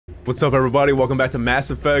What's up, everybody? Welcome back to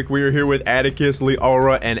Mass Effect. We are here with Atticus,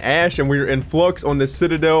 Liara, and Ash, and we are in Flux on the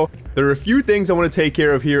Citadel. There are a few things I want to take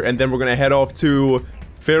care of here, and then we're going to head off to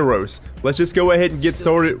Feros. Let's just go ahead and get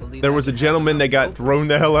started. There was a gentleman that got thrown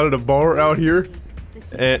the hell out of the bar out here.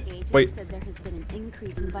 And wait, said there has been an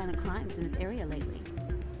increase in violent crimes in this area lately.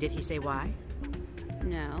 Did he say why?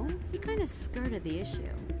 No, he kind of skirted the issue.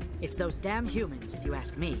 It's those damn humans, if you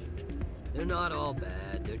ask me. They're not all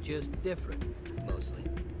bad, they're just different, mostly.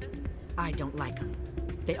 I don't like them.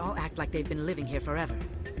 They all act like they've been living here forever.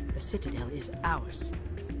 The Citadel is ours.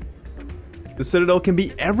 the Citadel can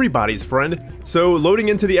be everybody's friend. So, loading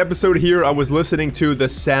into the episode here, I was listening to the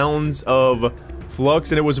sounds of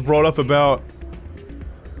Flux, and it was brought up about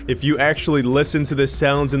if you actually listen to the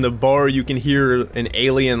sounds in the bar, you can hear an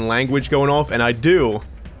alien language going off, and I do.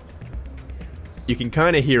 You can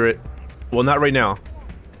kind of hear it. Well, not right now.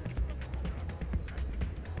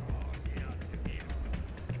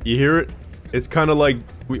 You hear it? It's kind of like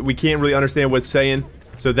we can't really understand what's saying.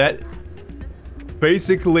 So that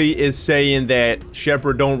basically is saying that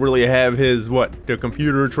Shepard don't really have his, the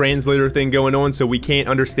computer translator thing going on, so we can't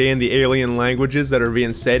understand the alien languages that are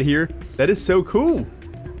being said here. That is so cool.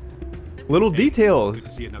 Little details.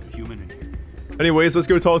 See another human in here. Anyways, let's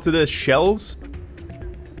go talk to the shells.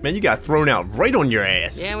 Man, you got thrown out right on your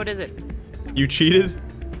ass. Yeah, what is it? You cheated?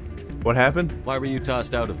 What happened? Why were you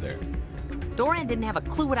tossed out of there? Doran didn't have a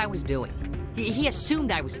clue what I was doing. He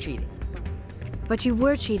assumed I was cheating. But you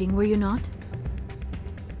were cheating, were you not?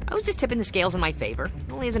 I was just tipping the scales in my favor,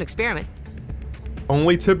 only as an experiment.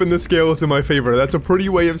 Only tipping the scales in my favor. That's a pretty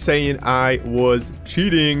way of saying I was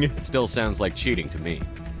cheating. It still sounds like cheating to me.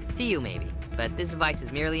 To you, maybe. But this device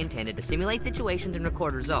is merely intended to simulate situations and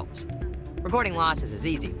record results. Recording losses is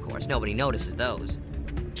easy, of course. Nobody notices those.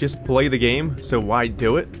 Just play the game, so why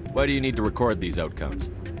do it? Why do you need to record these outcomes?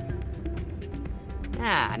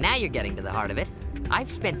 Ah, now you're getting to the heart of it. I've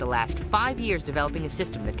spent the last 5 years developing a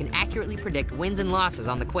system that can accurately predict wins and losses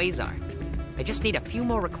on the Quasar. I just need a few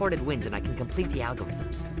more recorded wins and I can complete the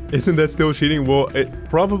algorithms. Isn't that still cheating? Well, it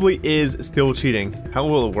probably is still cheating. How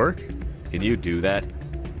will it work? Can you do that?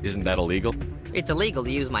 Isn't that illegal? It's illegal to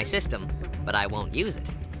use my system, but I won't use it.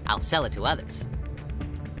 I'll sell it to others.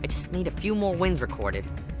 I just need a few more wins recorded.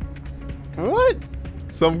 What?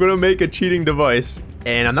 So I'm gonna make a cheating device,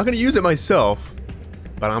 and I'm not gonna use it myself,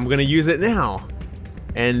 but I'm gonna use it now.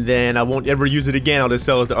 And then I won't ever use it again, I'll just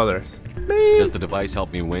sell it to others. Man. Does the device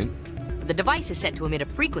help me win? The device is set to emit a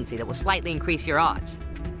frequency that will slightly increase your odds.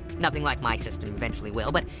 Nothing like my system eventually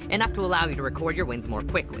will, but enough to allow you to record your wins more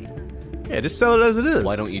quickly. Yeah, just sell it as it is.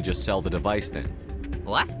 Why don't you just sell the device then?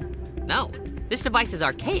 What? No. This device is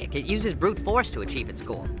archaic. It uses brute force to achieve its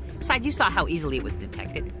goal. Besides, you saw how easily it was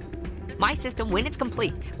detected. My system, when it's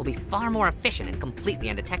complete, will be far more efficient and completely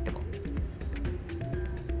undetectable.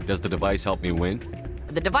 Does the device help me win?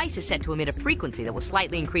 The device is set to emit a frequency that will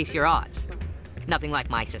slightly increase your odds. Nothing like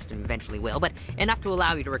my system eventually will, but enough to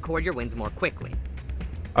allow you to record your wins more quickly.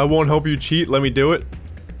 I won't help you cheat, let me do it.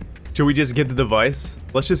 Should we just get the device?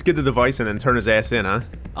 Let's just get the device and then turn his ass in, huh?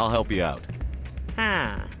 I'll help you out.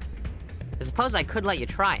 Huh. I suppose I could let you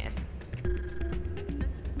try it.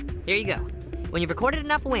 Here you go. When you've recorded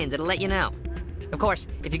enough wins, it'll let you know. Of course,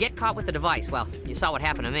 if you get caught with the device, well, you saw what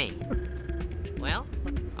happened to me. Well,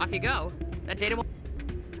 off you go. That data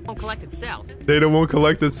won't collect itself. Data won't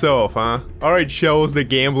collect itself, huh? Alright, Shells the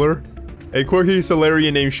Gambler. A quirky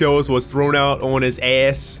Solarian named Shells was thrown out on his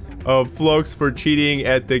ass of Flux for cheating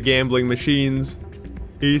at the gambling machines.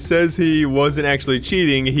 He says he wasn't actually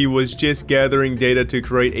cheating, he was just gathering data to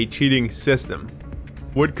create a cheating system.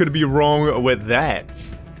 What could be wrong with that?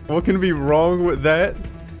 What can be wrong with that?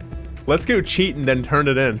 Let's go cheat and then turn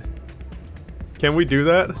it in. Can we do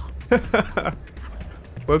that?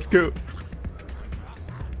 Let's go.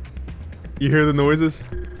 You hear the noises?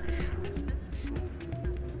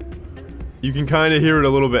 You can kind of hear it a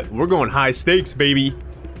little bit. We're going high stakes, baby.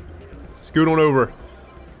 Scoot on over.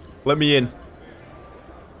 Let me in.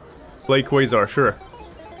 Play Quasar, sure.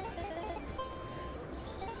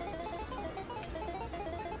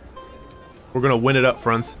 We're gonna win it up,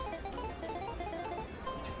 friends.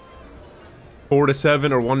 4 to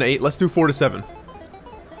 7 or 1 to 8. Let's do 4 to 7.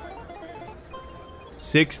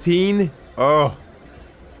 16. Oh.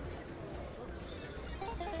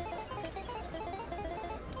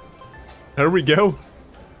 There we go.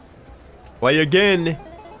 Play again.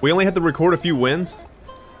 We only had to record a few wins.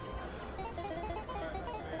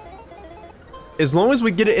 As long as we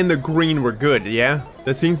get it in the green, we're good, yeah?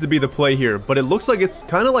 That seems to be the play here. But it looks like it's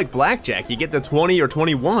kind of like blackjack. You get the 20 or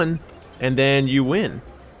 21, and then you win.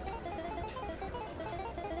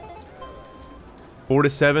 4 to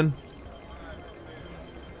 7.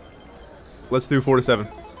 Let's do 4 to 7.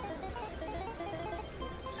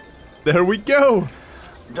 There we go.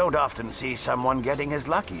 Don't often see someone getting as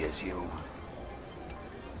lucky as you.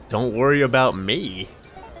 Don't worry about me.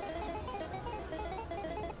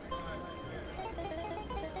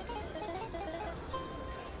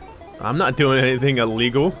 I'm not doing anything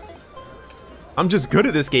illegal. I'm just good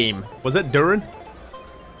at this game. Was that Durin?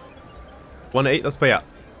 1-8, let's play out.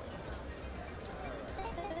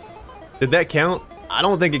 Did that count? I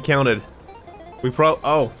don't think it counted. We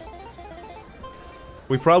probably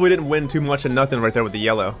didn't win too much of nothing right there with the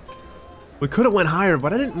yellow. We could have went higher,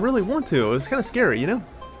 but I didn't really want to. It was kind of scary, you know?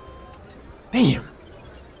 Damn.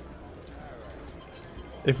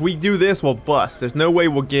 If we do this, we'll bust. There's no way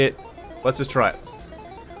we'll get... Let's just try it.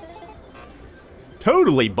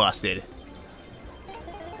 Totally busted.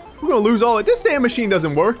 We're gonna lose all of it. This damn machine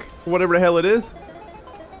doesn't work. Whatever the hell it is.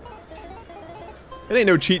 It ain't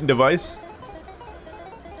no cheating device.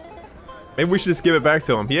 Maybe we should just give it back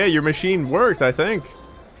to him. Yeah, your machine worked, I think.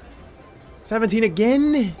 17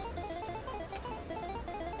 again?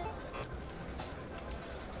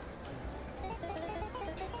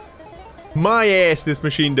 My ass, this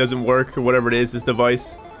machine doesn't work, or whatever it is, this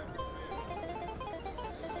device.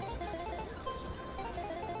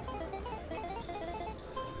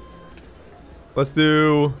 Let's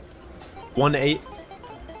do 1-8.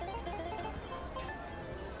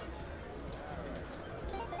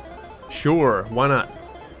 Sure, why not?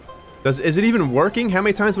 Is it even working? How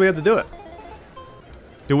many times do we have to do it?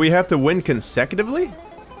 Do we have to win consecutively?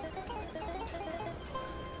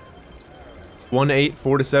 1-8,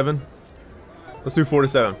 4 to 7. Let's do 4 to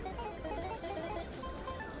 7.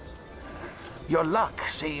 Your luck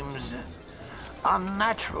seems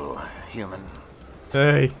unnatural, human.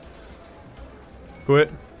 Hey.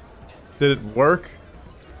 Quit. Did it work?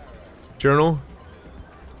 Journal.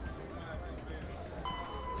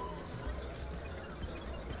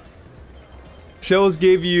 Shells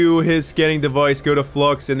gave you his scanning device. Go to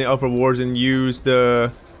Flux in the upper wards and use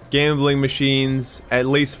the gambling machines at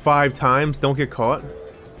least 5 times. Don't get caught.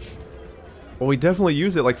 Well, we definitely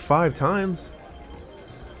use it like 5 times.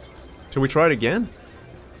 Should we try it again?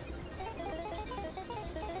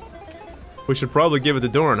 We should probably give it to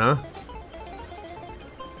Doran, huh?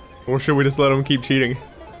 Or should we just let him keep cheating?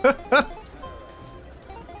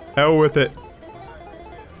 Hell with it.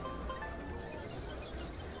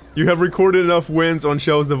 You have recorded enough wins on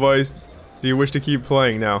Shell's device. Do you wish to keep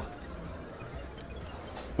playing now?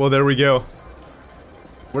 Well, there we go.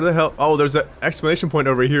 Where the hell? Oh, there's an exclamation point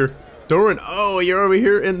over here. Doran, oh, you're over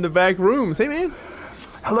here in the back rooms. Hey, man.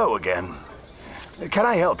 Hello again. Can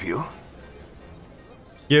I help you?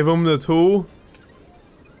 Give him the tool.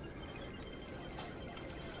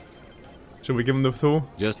 Should we give him the tool?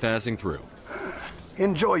 Just passing through.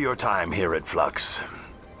 Enjoy your time here at Flux.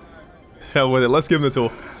 Hell with it. Let's give him the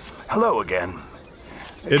tool. Hello again.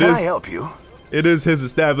 Can I help you? It is his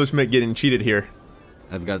establishment getting cheated here.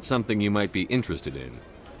 I've got something you might be interested in.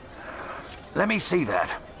 Let me see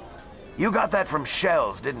that. You got that from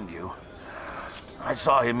Shells, didn't you? I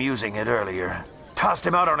saw him using it earlier. Tossed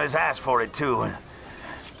him out on his ass for it, too.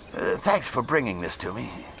 Thanks for bringing this to me.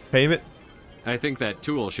 Payment? I think that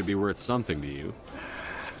tool should be worth something to you.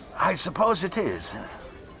 I suppose it is.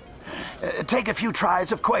 Take a few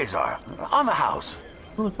tries of Quasar. On the house.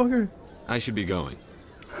 Motherfucker. I should be going.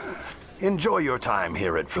 Enjoy your time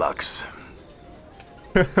here at Flux.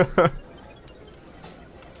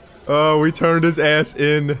 Oh, we turned his ass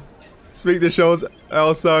in. Speak to Shells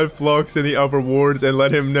outside Flux in the upper wards and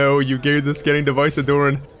let him know you gave the scanning device to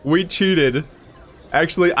Doran. We cheated.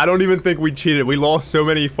 Actually, I don't even think we cheated. We lost so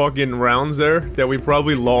many fucking rounds there that we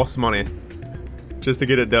probably lost money just to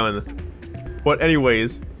get it done. But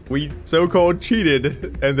anyways, we so-called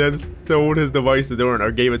cheated and then sold his device to Doran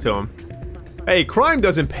or gave it to him. Hey, crime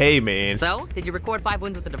doesn't pay, man. So, did you record 5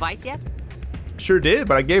 wins with the device yet? Sure did,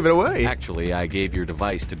 but I gave it away. Actually, I gave your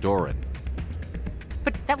device to Doran.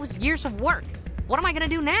 But that was years of work. What am I gonna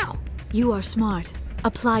do now? You are smart.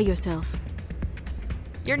 Apply yourself.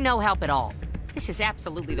 You're no help at all. This is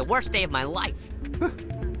absolutely the worst day of my life.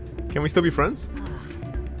 Can we still be friends?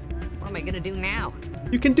 What am I gonna do now?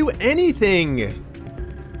 You can do anything.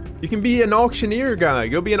 You can be an auctioneer guy.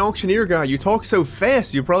 Go be an auctioneer guy. You talk so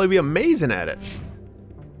fast, you'll probably be amazing at it.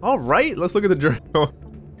 Alright, let's look at the journal.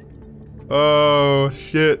 Oh,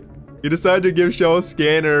 shit. You decided to give Shell's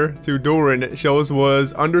scanner to Doran. Shells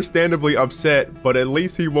was understandably upset, but at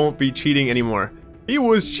least he won't be cheating anymore. He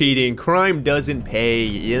was cheating. Crime doesn't pay,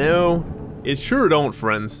 you know? It sure don't,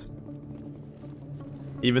 friends.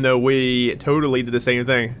 Even though we totally did the same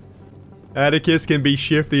thing. Atticus can be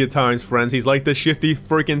shifty at times, friends. He's like the shifty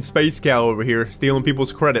freaking space cow over here, stealing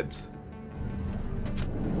people's credits.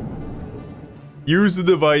 used the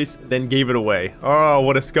device, then gave it away. Oh,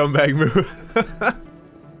 what a scumbag move.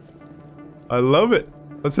 I love it.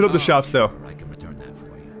 Let's hit up the shops, though. I can return that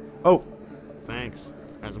for you. Oh. Thanks.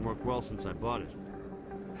 Hasn't worked well since I bought it.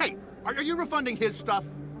 Hey, are you refunding his stuff?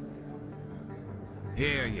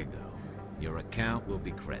 Here you go. Your account will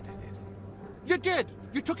be credited. You did!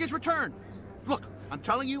 You took his return! Look, I'm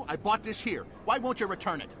telling you, I bought this here. Why won't you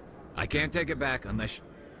return it? I can't take it back unless...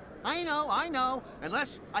 I know.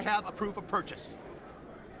 Unless I have a proof of purchase.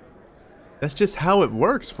 That's just how it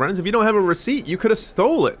works, friends. If you don't have a receipt, you could have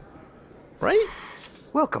stole it. Right?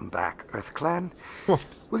 Welcome back, Earth Clan. Huh.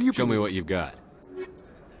 Will you Show me what you've got.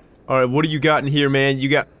 Alright, what do you got in here, man? You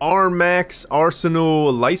got Armax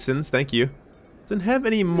Arsenal License, thank you. Doesn't have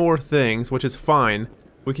any more things, which is fine.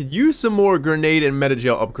 We could use some more grenade and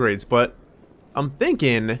metagel upgrades, but I'm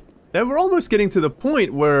thinking that we're almost getting to the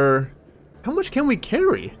point where... How much can we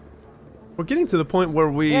carry? We're getting to the point where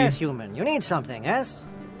we... Yes, human. You need something, yes?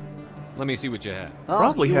 Let me see what you have. Oh,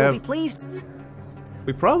 Probably you have... will be pleased.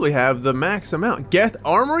 We probably have the max amount. Geth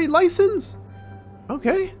Armory License?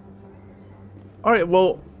 Okay. Alright,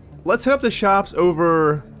 well, let's hit up the shops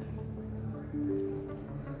over...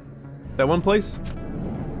 that one place?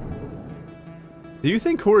 Do you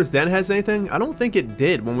think Cora's Den has anything? I don't think it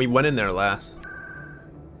did when we went in there last.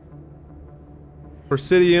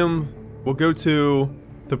 Presidium. We'll go to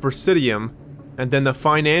the Presidium and then the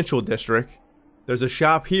Financial District. There's a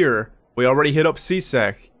shop here. We already hit up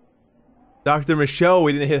CSEC. Dr. Michelle,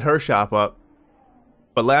 we didn't hit her shop up.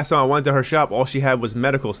 But last time I went to her shop, all she had was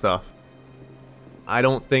medical stuff. I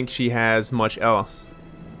don't think she has much else.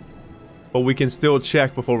 But we can still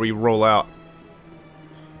check before we roll out.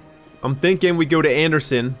 I'm thinking we go to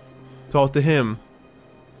Anderson, talk to him.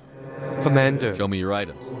 Commander. Show me your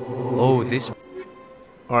items. Oh, this...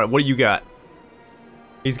 Alright, what do you got?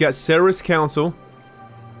 He's got Ceres Council,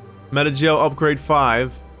 Metagel Upgrade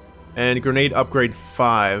 5, and Grenade Upgrade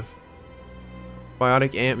 5.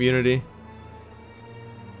 Biotic Amp Unity.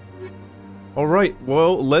 Alright,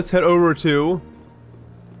 well, let's head over to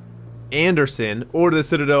Anderson, or the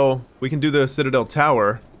Citadel. We can do the Citadel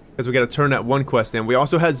Tower, because we gotta turn that one quest in. We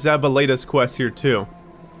also had Zabaleta's quest here, too.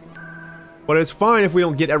 But it's fine if we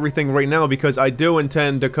don't get everything right now, because I do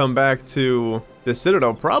intend to come back to the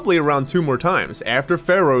Citadel probably around 2 more times. After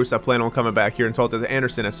Feros, I plan on coming back here and talk to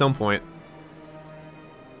Anderson at some point.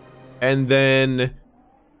 And then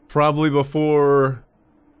probably before...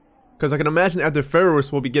 because I can imagine after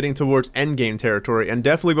Feros we'll be getting towards endgame territory. And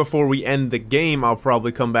definitely before we end the game, I'll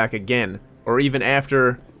probably come back again. Or even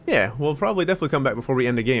after... yeah, we'll probably definitely come back before we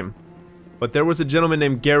end the game. But there was a gentleman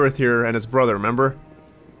named Gareth here and his brother, remember?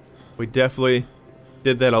 We definitely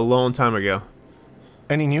did that a long time ago.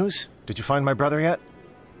 Any news? Did you find my brother yet?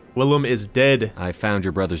 Willem is dead. I found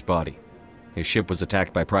your brother's body. His ship was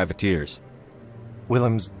attacked by privateers.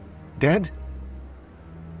 Willem's dead?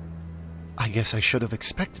 I guess I should have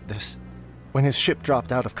expected this. When his ship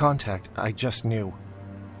dropped out of contact, I just knew.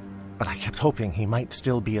 But I kept hoping he might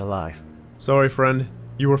still be alive. Sorry, friend.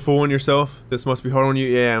 You were fooling yourself? This must be hard on you?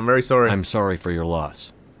 Yeah, I'm very sorry. I'm sorry for your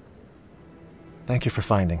loss. Thank you for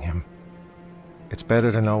finding him. It's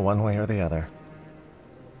better to know one way or the other.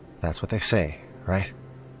 That's what they say, right?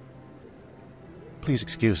 Please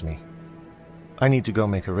excuse me. I need to go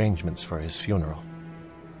make arrangements for his funeral.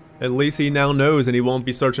 At least he now knows and he won't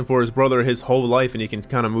be searching for his brother his whole life and he can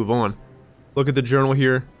kind of move on. Look at the journal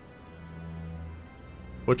here.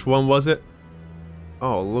 Which one was it?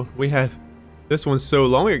 Oh, look, we had... this one's so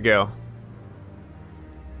long ago.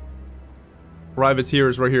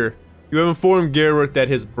 Privateers right here. You have informed Garrett that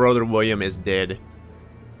his brother William is dead.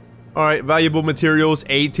 Alright, valuable materials,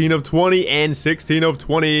 18 of 20 and 16 of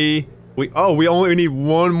 20. We only need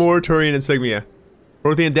one more Turian insignia.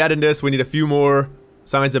 Prothean data disc, we need a few more.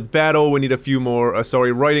 Signs of battle, we need a few more.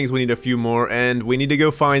 Writings, we need a few more. And we need to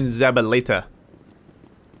go find Zabaleta.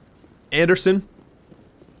 Anderson.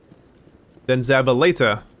 Then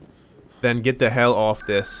Zabaleta. Then get the hell off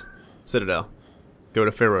this Citadel. Go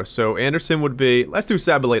to Feros. So Anderson would be... let's do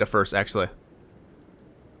Zabaleta first, actually.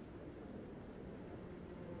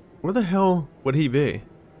 Where the hell would he be?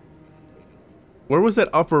 Where was that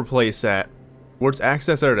upper place at? Where it's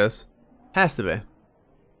access? There it is. Has to be.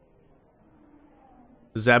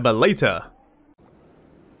 Zabaleta.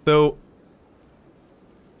 So...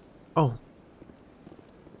 oh.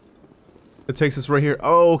 It takes us right here.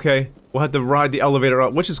 Oh, okay. We'll have to ride the elevator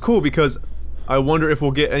up, which is cool because I wonder if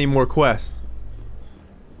we'll get any more quests.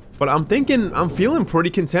 But I'm feeling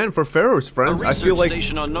pretty content for Feros, friends. I feel like... A research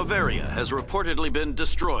station on Noveria has reportedly been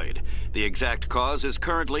destroyed. The exact cause is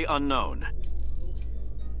currently unknown.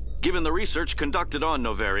 Given the research conducted on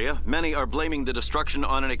Noveria, many are blaming the destruction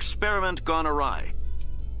on an experiment gone awry.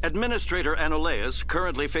 Administrator Anoleus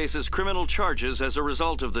currently faces criminal charges as a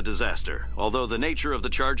result of the disaster, although the nature of the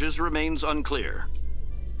charges remains unclear.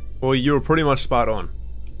 Well, you were pretty much spot on.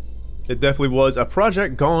 It definitely was a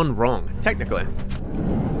project gone wrong, technically.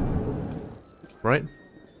 Right?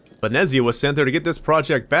 But Nezia was sent there to get this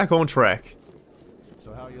project back on track.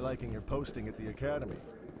 So how are you liking your posting at the academy?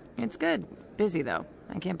 It's good. Busy, though.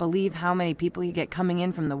 I can't believe how many people you get coming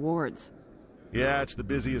in from the wards. Yeah, it's the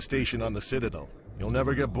busiest station on the Citadel. You'll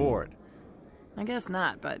never get bored. I guess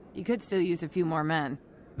not, but you could still use a few more men.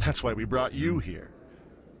 That's why we brought you here.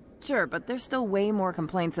 Sure, but there's still way more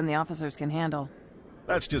complaints than the officers can handle.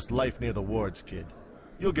 That's just life near the wards, kid.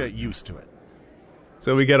 You'll get used to it.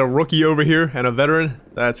 So we got a rookie over here and a veteran.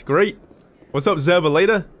 That's great. What's up,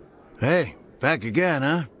 Zabaleta? Hey, back again,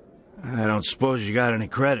 huh? I don't suppose you got any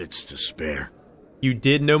credits to spare. You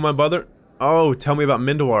did know my brother? Oh, tell me about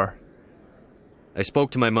Mindoir. I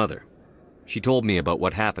spoke to my mother. She told me about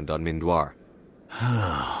what happened on Mindoir.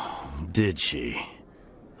 Did she?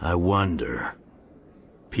 I wonder.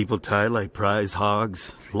 People tied like prize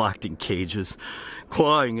hogs, locked in cages,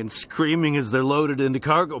 clawing and screaming as they're loaded into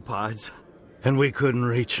cargo pods. And we couldn't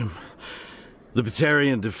reach them. The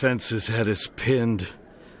Batarian defenses had us pinned.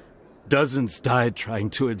 Dozens died trying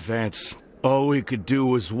to advance. All we could do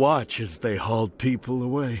was watch as they hauled people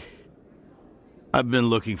away. I've been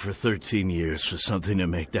looking for 13 years for something to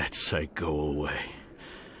make that sight go away.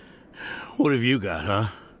 What have you got, huh?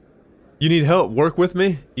 You need help? Work with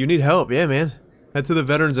me? You need help, yeah, man. Head to the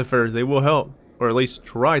Veterans Affairs, they will help. Or at least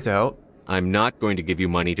try to help. I'm not going to give you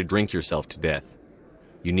money to drink yourself to death.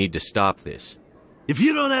 You need to stop this. If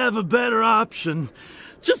you don't have a better option,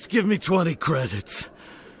 just give me 20 credits.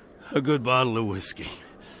 A good bottle of whiskey.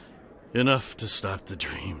 Enough to stop the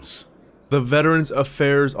dreams. The Veterans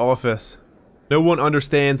Affairs Office. No one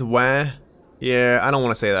understands why. Yeah, I don't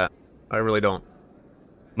want to say that. I really don't.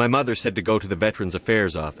 My mother said to go to the Veterans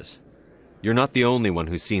Affairs Office. You're not the only one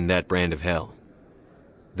who's seen that brand of hell.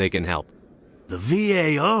 They can help. The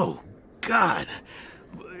VAO? God.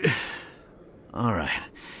 All right.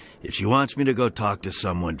 If she wants me to go talk to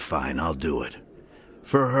someone, fine, I'll do it.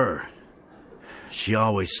 For her. She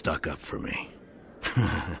always stuck up for me.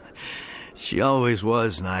 She always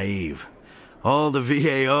was naive. All the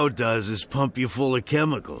VAO does is pump you full of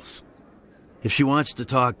chemicals. If she wants to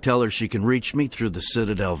talk, tell her she can reach me through the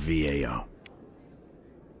Citadel VAO.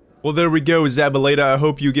 Well, there we go, Zabaleta. I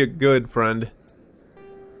hope you get good, friend.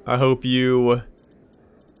 I hope you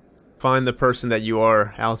find the person that you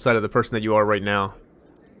are outside of the person that you are right now.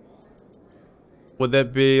 Would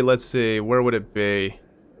that be, let's see, where would it be?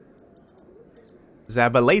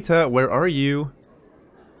 Zabaleta, where are you?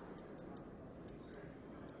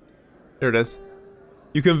 There it is.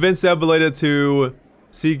 You convinced Zabaleta to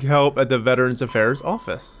seek help at the Veterans Affairs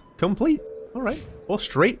Office. Complete. Alright. Well,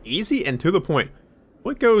 straight, easy, and to the point.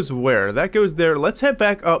 What goes where? That goes there. Let's head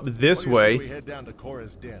back up this way. We head down to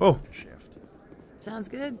Cora's den oh. Sounds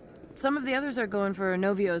good. Some of the others are going for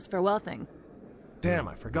Novio's farewell thing. Damn,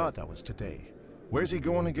 I forgot that was today. Where's he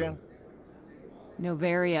going again?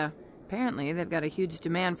 Noveria. Apparently, they've got a huge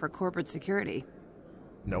demand for corporate security.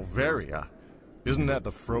 Noveria? Isn't that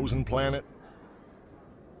the frozen planet?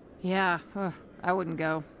 Yeah, I wouldn't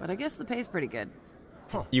go, but I guess the pay's pretty good.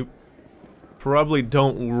 Huh. You probably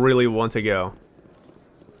don't really want to go.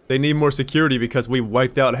 They need more security because we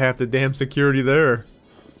wiped out half the damn security there.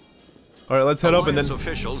 Alright, let's head up and then... Alliance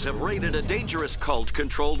officials have raided a dangerous cult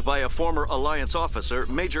controlled by a former Alliance officer,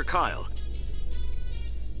 Major Kyle.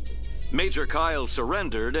 Major Kyle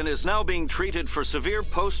surrendered and is now being treated for severe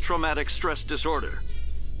post-traumatic stress disorder.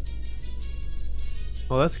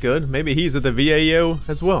 Well, that's good. Maybe he's at the VAO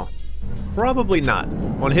as well. Probably not.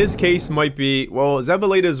 On his case might be... Well,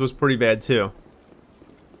 Zabaleta's was pretty bad too.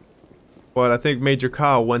 But I think Major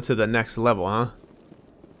Kyle went to the next level, huh?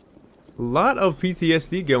 A lot of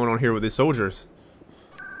PTSD going on here with these soldiers.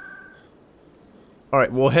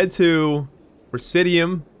 Alright, we'll head to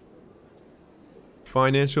Presidium.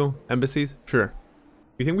 Financial embassies? Sure.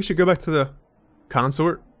 You think we should go back to the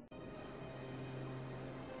consort?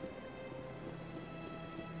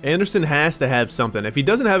 Anderson has to have something. If he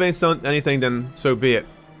doesn't have anything, then so be it.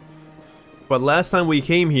 But last time we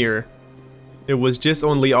came here, it was just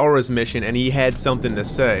on Liara's mission, and he had something to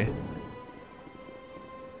say.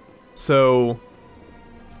 So,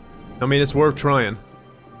 I mean, it's worth trying.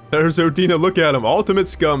 There's Odina, look at him, ultimate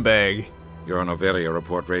scumbag. Your Noveria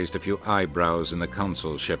report raised a few eyebrows in the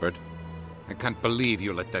council, Shepard. I can't believe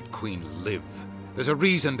you let that queen live. There's a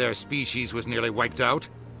reason their species was nearly wiped out.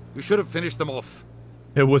 You should have finished them off.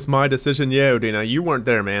 It was my decision, yeah, Udina. You weren't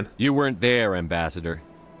there, man. You weren't there, Ambassador.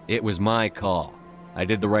 It was my call. I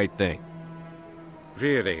did the right thing.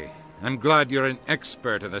 Really? I'm glad you're an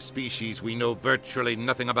expert in a species we know virtually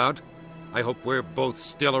nothing about. I hope we're both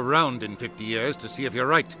still around in 50 years to see if you're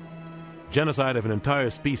right. Genocide of an entire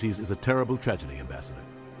species is a terrible tragedy, Ambassador.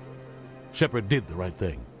 Shepard did the right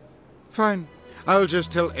thing. Fine. I'll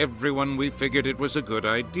just tell everyone we figured it was a good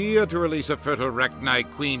idea to release a fertile Rachni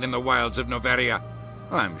queen in the wilds of Noveria.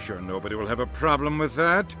 I'm sure nobody will have a problem with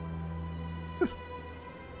that.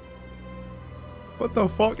 What the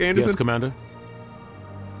fuck, Anderson? Yes, Commander?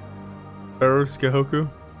 Feros Kahoku?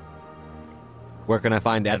 Where can I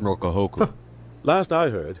find Admiral Kahoku? Last I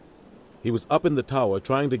heard, he was up in the tower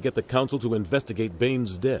trying to get the Council to investigate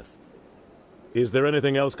Bane's death. Is there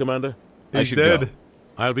anything else, Commander? He's dead. Go.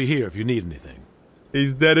 I'll be here if you need anything.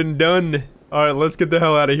 He's dead and done. Alright, let's get the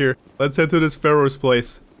hell out of here. Let's head to this Feros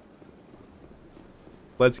place.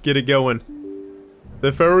 Let's get it going.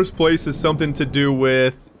 The Feros place is something to do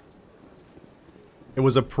with... It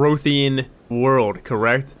was a Prothean world,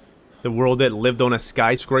 correct? The world that lived on a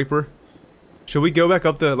skyscraper? Should we go back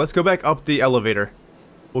up the... Let's go back up the elevator.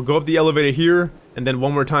 We'll go up the elevator here, and then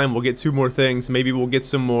one more time we'll get 2 more things. Maybe we'll get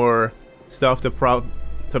some more stuff to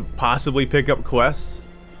possibly pick up quests.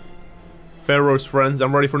 Feros friends,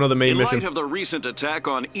 I'm ready for another main mission. In light of the recent attack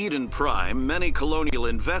on Eden Prime, many colonial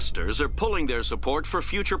investors are pulling their support for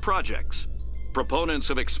future projects. Proponents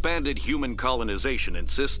of expanded human colonization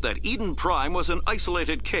insist that Eden Prime was an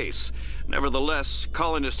isolated case. Nevertheless,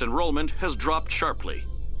 colonist enrollment has dropped sharply.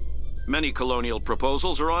 Many colonial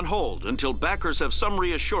proposals are on hold until backers have some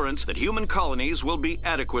reassurance that human colonies will be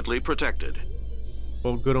adequately protected.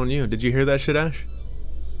 Well, good on you. Did you hear that shit, Ash?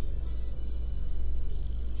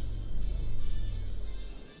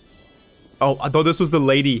 Oh, I thought this was the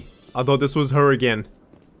lady. I thought this was her again.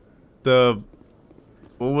 What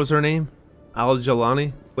was her name?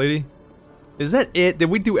 Al-Jalani lady? Is that it? Did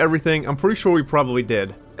we do everything? I'm pretty sure we probably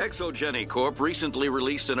did. Exogeny Corp recently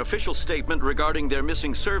released an official statement regarding their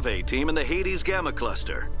missing survey team in the Hades Gamma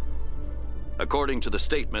Cluster. According to the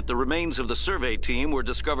statement, the remains of the survey team were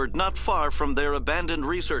discovered not far from their abandoned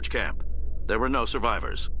research camp. There were no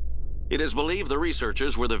survivors. It is believed the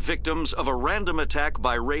researchers were the victims of a random attack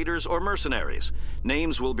by raiders or mercenaries.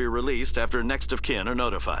 Names will be released after next of kin are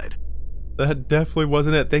notified. That definitely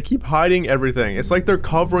wasn't it. They keep hiding everything. It's like they're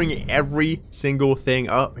covering every single thing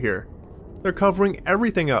up here. They're covering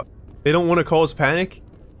everything up. They don't want to cause panic,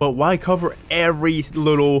 but why cover every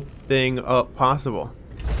little thing up possible?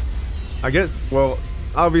 I guess, well,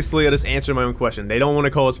 obviously I just answered my own question. They don't want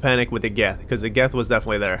to cause panic with the Geth, because the Geth was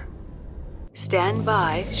definitely there. Stand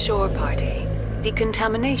by, shore party.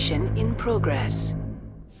 Decontamination in progress.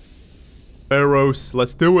 Feros,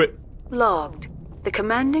 let's do it. Logged. The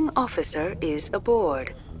commanding officer is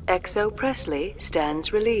aboard. Exo Presley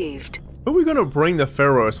stands relieved. Who are we gonna bring to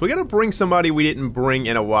Feros? We gotta bring somebody we didn't bring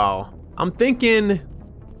in a while. I'm thinking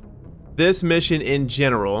this mission in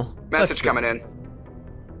general. Message coming in.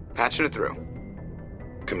 Patching it through.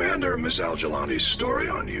 Commander, Miss Al-Jalani's story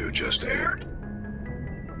on you just aired.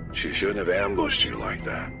 She shouldn't have ambushed you like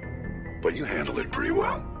that, but you handled it pretty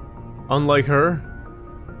well. Unlike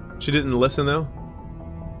her, she didn't listen though.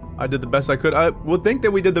 I did the best I could. I would think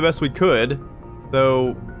that we did the best we could,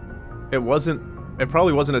 though it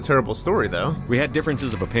probably wasn't a terrible story though. We had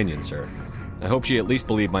differences of opinion, sir. I hope she at least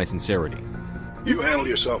believed my sincerity. You handled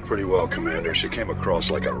yourself pretty well, Commander. She came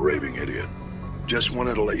across like a raving idiot. Just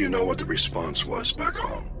wanted to let you know what the response was back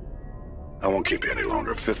home. I won't keep you any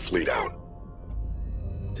longer. Fifth Fleet out.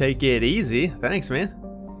 Take it easy. Thanks, man.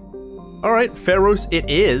 Alright, Feros it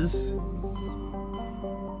is.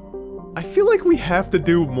 I feel like we have to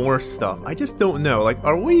do more stuff. I just don't know. Like,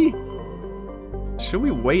 should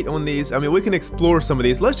we wait on these? I mean, we can explore some of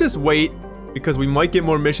these. Let's just wait, because we might get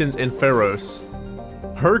more missions in Feros.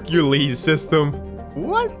 Hercules system.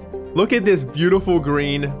 What? Look at this beautiful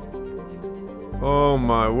green. Oh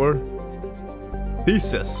my word.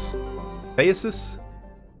 Thesis.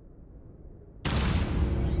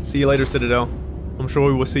 See you later, Citadel. I'm sure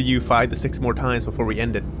we will see you 5 to 6 more times before we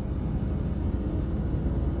end it.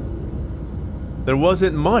 There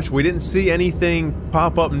wasn't much. We didn't see anything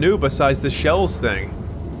pop up new besides the shells thing.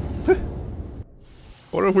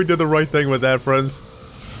 What if we did the right thing with that, friends?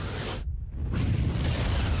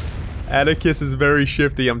 Atticus is very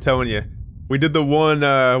shifty, I'm telling you. We did the one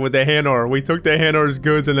with the Hanar. We took the Hanar's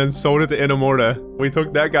goods and then sold it to Inamorta. We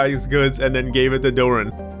took that guy's goods and then gave it to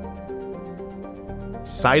Doran.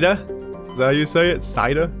 Saida? Is that how you say it?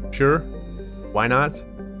 Saida? Sure. Why not?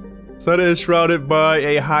 Saida is shrouded by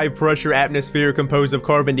a high-pressure atmosphere composed of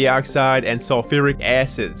carbon dioxide and sulfuric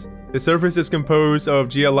acids. The surface is composed of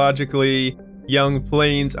geologically young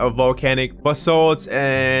plains of volcanic basalts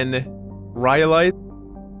and rhyolite,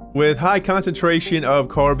 with high concentration of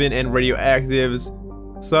carbon and radioactives.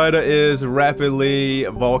 Sida is rapidly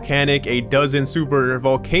volcanic. A dozen super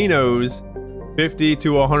volcanoes 50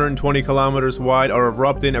 to 120 kilometers wide are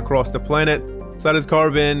erupting across the planet. Sida's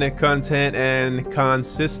carbon content and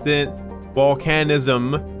consistent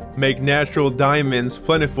volcanism make natural diamonds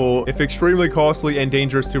plentiful, if extremely costly and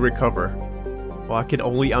dangerous to recover. Well, I can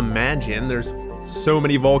only imagine. There's so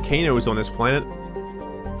many volcanoes on this planet.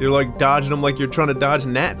 You're like dodging them like you're trying to dodge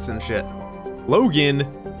gnats and shit. Logan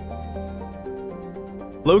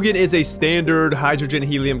is a standard hydrogen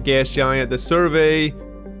helium gas giant. The survey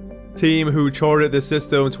team who charted the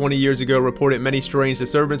system 20 years ago reported many strange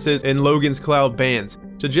disturbances in Logan's cloud bands,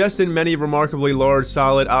 suggesting many remarkably large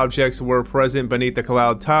solid objects were present beneath the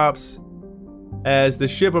cloud tops. As the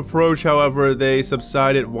ship approached, however, they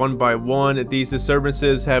subsided one by one. These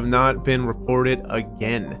disturbances have not been reported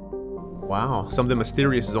again. Wow, something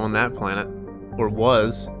mysterious is on that planet. Or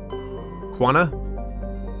was. Quana?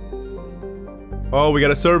 Oh, we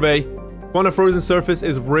got a survey. Quana frozen surface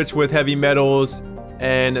is rich with heavy metals,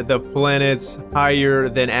 and the planet's higher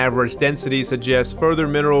than average density suggests further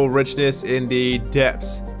mineral richness in the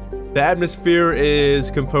depths. The atmosphere is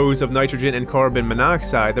composed of nitrogen and carbon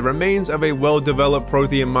monoxide. The remains of a well-developed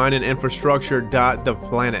Prothean mining infrastructure dot the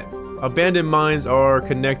planet. Abandoned mines are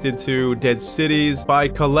connected to dead cities by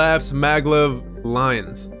collapsed maglev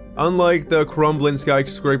lines. Unlike the crumbling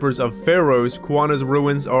skyscrapers of Feros, Quana's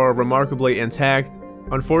ruins are remarkably intact.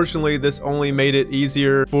 Unfortunately, this only made it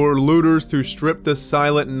easier for looters to strip the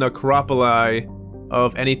silent necropoli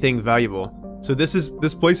of anything valuable. So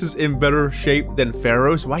this place is in better shape than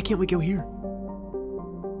Feros. Why can't we go here?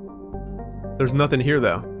 There's nothing here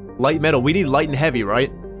though. Light metal, we need light and heavy,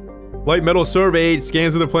 right? Light metal surveyed.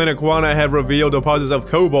 Scans of the planet Quana have revealed deposits of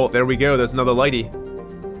cobalt. There we go, there's another lighty.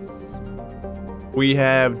 We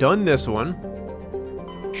have done this one.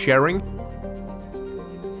 Sharing.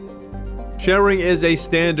 Sharing is a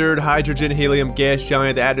standard hydrogen helium gas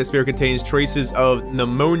giant. The atmosphere contains traces of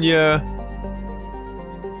pneumonia,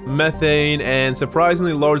 methane, and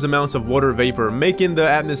surprisingly large amounts of water vapor, making the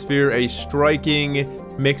atmosphere a striking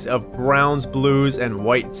mix of browns, blues, and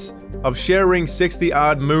whites. Of sharing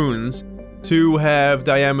 60-odd moons, 2 have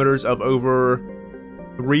diameters of over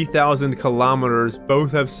 3,000 kilometers.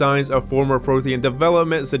 Both have signs of former Prothean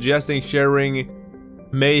development, suggesting sharing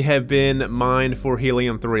may have been mined for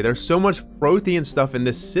helium-3. There's so much Prothean stuff in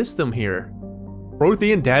this system here.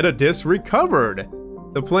 Prothean data disk recovered.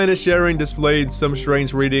 The planet sharing displayed some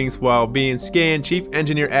strange readings while being scanned. Chief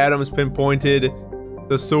Engineer Adams pinpointed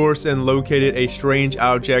the source and located a strange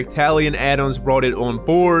object. Tally and Adams brought it on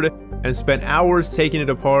board and spent hours taking it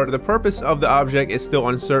apart. The purpose of the object is still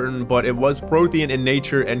uncertain, but it was Prothean in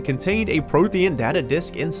nature and contained a Prothean data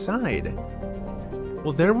disk inside.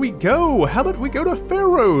 Well, there we go. How about we go to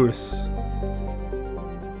Feros?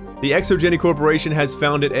 The Exogeny Corporation has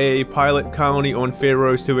founded a pilot colony on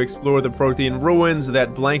Feros to explore the Prothean ruins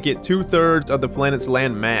that blanket 2/3 of the planet's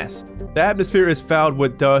land mass. The atmosphere is fouled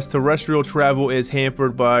with dust. Terrestrial travel is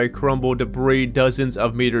hampered by crumbled debris dozens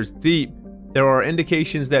of meters deep. There are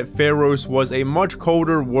indications that Feros was a much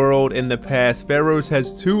colder world in the past. Feros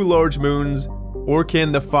has 2 large moons,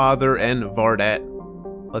 Orkin the Father and Vardat.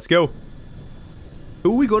 Let's go.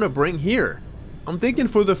 Who are we going to bring here? I'm thinking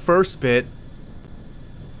for the first bit,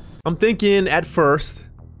 I'm thinking at first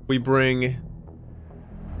we bring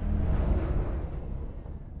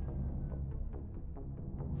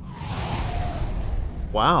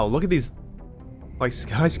wow, look at these like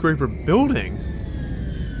skyscraper buildings.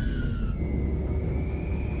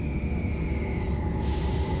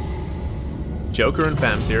 Joker and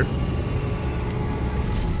Fam's here.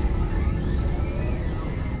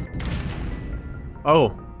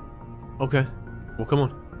 Oh, okay. Well, come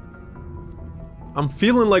on. I'm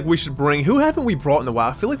feeling like we should bring... Who haven't we brought in a while?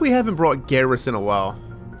 I feel like we haven't brought Garrus in a while.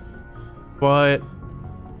 But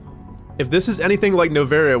if this is anything like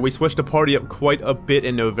Noveria, we switched the party up quite a bit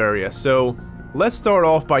in Noveria. So let's start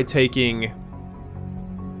off by taking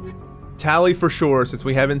Tally for sure, since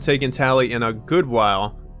we haven't taken Tally in a good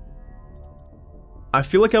while. I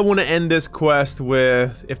feel like I want to end this quest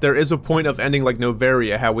with, if there is a point of ending like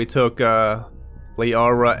Noveria, how we took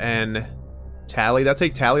Liara and Tally. Did I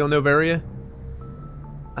take Tally on Noveria?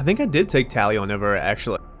 I think I did take Tally on Noveria,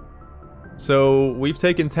 actually. So we've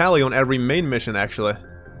taken Tally on every main mission, actually.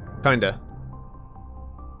 Kinda.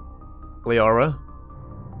 Liara.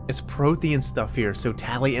 It's Prothean stuff here, so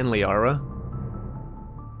Tally and Liara.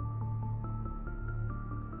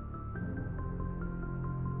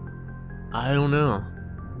 I don't know.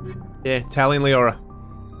 Yeah, Tali and Liara.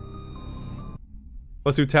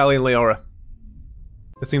 Let's do Tali and Liara.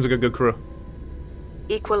 That seems like a good crew.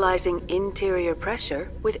 Equalizing interior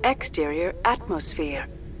pressure with exterior atmosphere.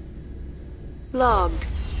 Logged.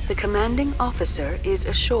 The commanding officer is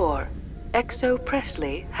ashore. XO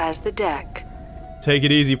Presley has the deck. Take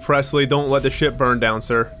it easy, Presley. Don't let the ship burn down,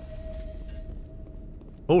 sir.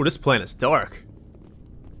 Oh, this planet's dark.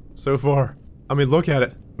 So far. I mean, look at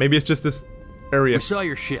it. Maybe it's just this area. We saw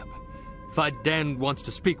your ship. Fai Dan wants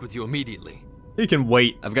to speak with you immediately. He can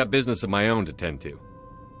wait. I've got business of my own to tend to.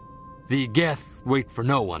 The Geth wait for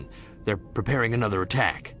no one. They're preparing another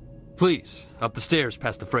attack. Please, up the stairs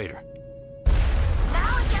past the freighter.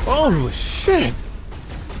 Oh, shit!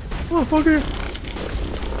 Motherfucker!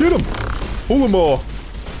 Get him! Pull them all!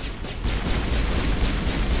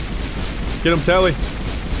 Get him, Tali!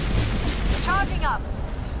 Charging up!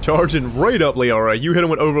 Charging right up, Liara. You hit him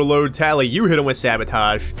with overload. Tali, you hit him with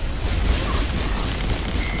sabotage.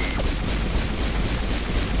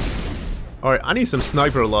 Alright, I need some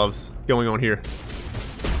sniper loves going on here.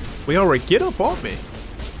 Liara, get up off me.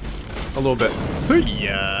 A little bit. See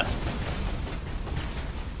ya!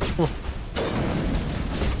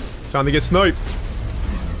 Time to get sniped.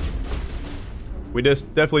 We just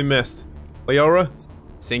definitely missed. Liara,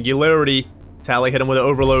 singularity. Tali hit him with an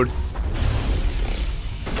overload.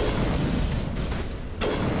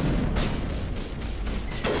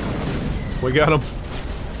 We got him.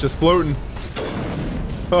 Just floating.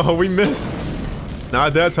 Oh, we missed.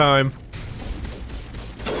 Not that time.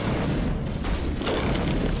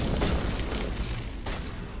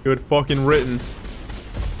 Good fucking riddance.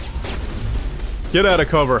 Get out of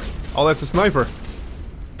cover. Oh, that's a sniper.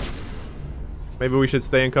 Maybe we should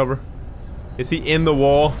stay in cover. Is he in the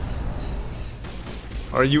wall?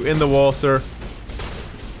 Are you in the wall, sir?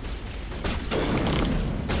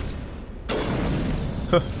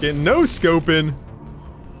 Get no scoping.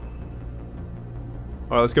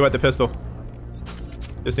 Alright, let's go at the pistol.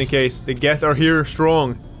 Just in case. The Geth are here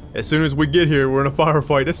strong. As soon as we get here, we're in a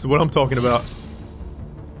firefight. This is what I'm talking about.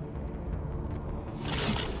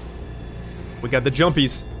 We got the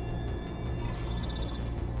jumpies.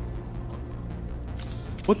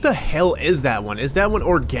 What the hell is that one? Is that one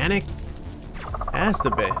organic? Has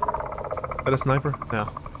to be. Is that a sniper? No.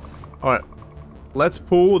 Alright. Let's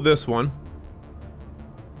pull this one.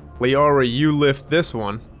 Liara, you lift this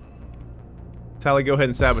one. Tali, go ahead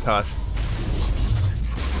and sabotage.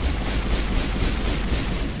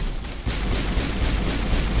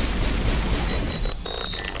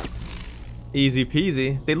 Easy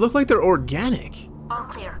peasy. They look like they're organic. All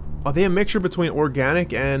clear. Are they a mixture between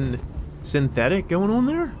organic and synthetic going on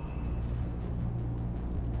there?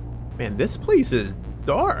 Man, this place is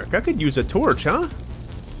dark. I could use a torch, huh?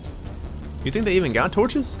 You think they even got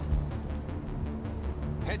torches?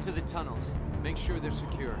 Head to the tunnels. Make sure they're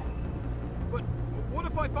secure. But what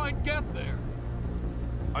if I find Geth there?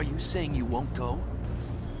 Are you saying you won't go?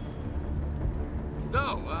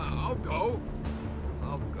 No, I'll go.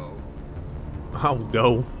 I'll go. I'll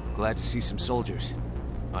go. Glad to see some soldiers.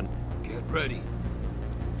 Get ready.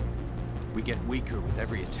 We get weaker with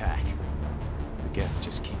every attack. The Geth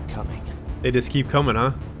just keep coming. They just keep coming,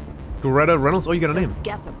 huh? Greta Reynolds? Oh, you got a name.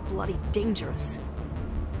 Geth are bloody dangerous.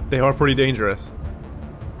 They are pretty dangerous.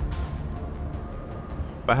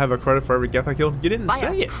 If I have a credit for every Geth I killed? You didn't I say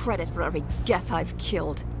have it. credit for every Geth I've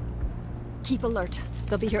killed. Keep alert.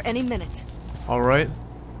 They'll be here any minute. Alright.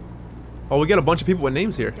 Oh, we got a bunch of people with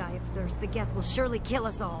names here. Die of thirst. The Geth will surely kill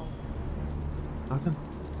us all. Nothing.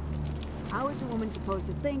 How is a woman supposed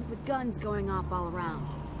to think with guns going off all around?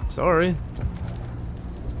 Sorry.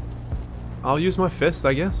 I'll use my fist,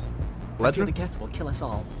 I guess. Ledger? The Geth will kill us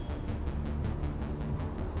all.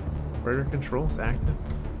 Radar controls active.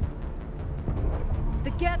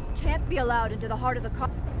 The Geth can't be allowed into the heart of the car.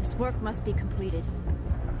 This work must be completed.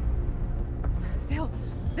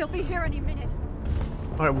 They'll be here any minute.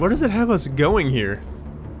 Alright, where does it have us going here?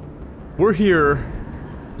 We're here.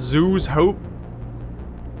 Zoo's Hope.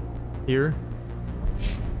 Here.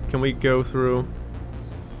 Can we go through?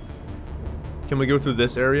 Can we go through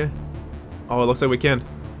this area? Oh, it looks like we can.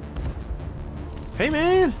 Hey,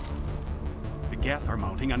 man! The Geth are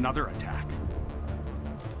mounting another attack.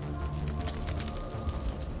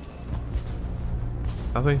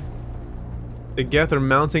 Nothing. The Geth are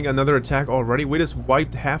mounting another attack already? We just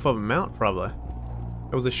wiped half of them out, probably.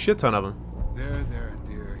 There was a shit ton of them. There,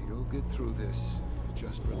 dear. You'll get through this.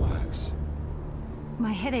 Just relax.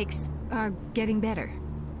 My headaches are getting better.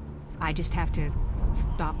 I just have to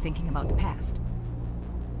stop thinking about the past.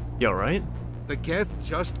 You alright? The Geth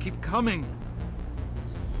just keep coming.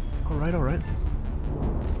 Alright, alright.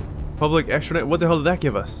 Public extranet, what the hell did that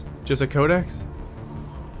give us? Just a codex?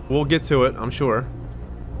 We'll get to it, I'm sure.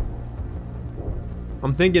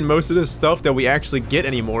 I'm thinking most of this stuff that we actually get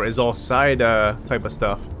anymore is all side type of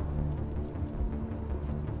stuff.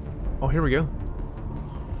 Oh, here we go.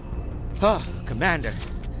 Oh, Commander.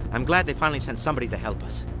 I'm glad they finally sent somebody to help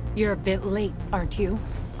us. You're a bit late, aren't you?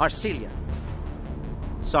 Arcelia.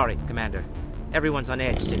 Sorry, Commander. Everyone's on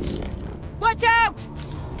edge since... Watch out!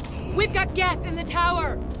 We've got Geth in the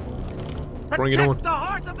tower! Bring it on. Protect the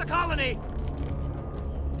heart of the colony!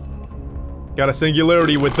 Got a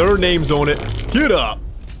singularity with their names on it. Get up!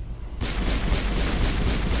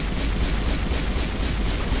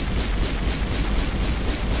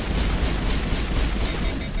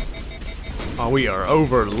 Oh, we are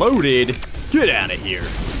overloaded. Get out of here.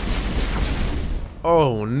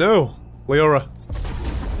 Oh no. Leora.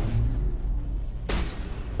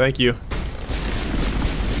 Thank you.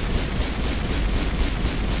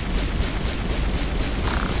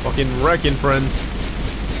 Fucking wrecking, friends.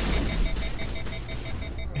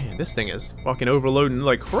 Man, this thing is fucking overloading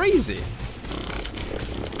like crazy.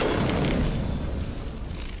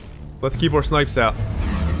 Let's keep our snipes out.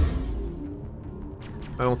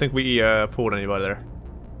 I don't think we pulled anybody there.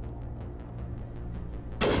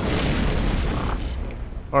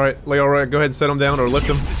 Alright, Leora, go ahead and set them down or lift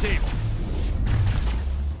them.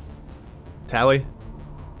 Tally.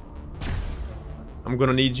 I'm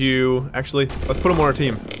gonna need you... Actually, let's put him on our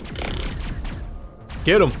team.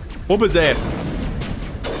 Get him! Whoop his ass!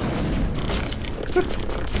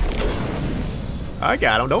 I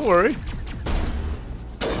got him, don't worry.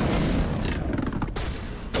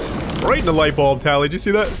 Right in the light bulb, Tally. Did you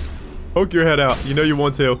see that? Poke your head out. You know you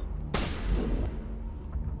want to.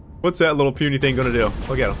 What's that little puny thing gonna do?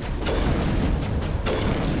 Look at him.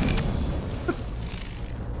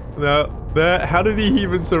 Now, that... How did he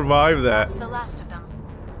even survive that? That's the last of them.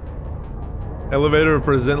 Elevator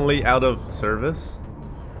presently out of service?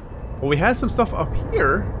 Well, we have some stuff up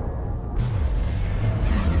here.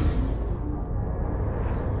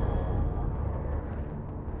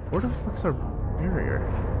 Where the fuck's our barrier?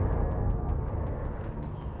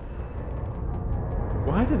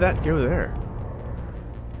 Why did that go there?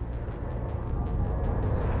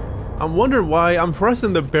 I'm wondering why I'm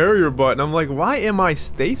pressing the barrier button. I'm like, why am I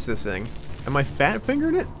stasising? Am I fat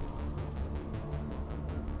fingering it?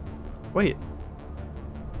 Wait.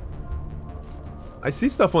 I see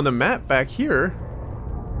stuff on the map back here.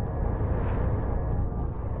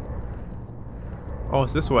 Oh,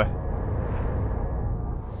 it's this way.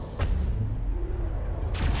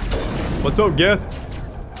 What's up, Geth?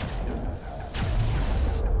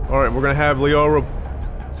 Alright, we're gonna have Leora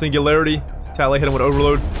Singularity. Tally hit him with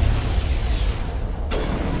Overload.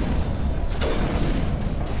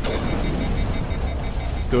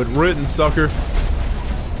 Good riddance, sucker.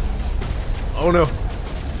 Oh no.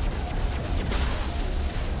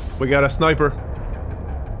 We got a sniper.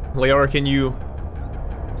 Leora, can you...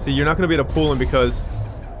 See, you're not gonna be able to pull him because...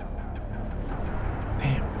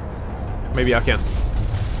 Damn. Maybe I can.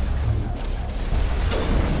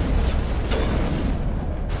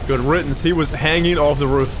 Good riddance. He was hanging off the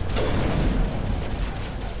roof.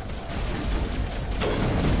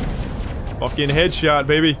 Fucking headshot,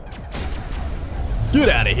 baby. Get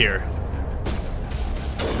out of here.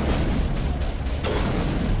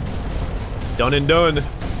 Done and done.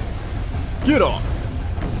 Get off.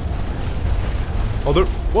 Oh, they're...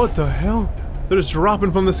 What the hell? They're just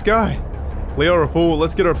dropping from the sky. Leora, pull.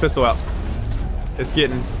 Let's get our pistol out. It's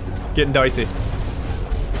getting dicey.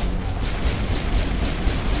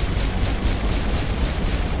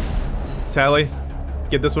 Tally,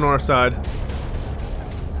 get this one on our side.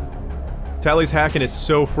 Tally's hacking is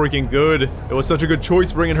so freaking good. It was such a good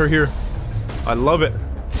choice bringing her here. I love it.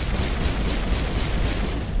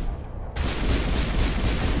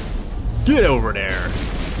 Get over there.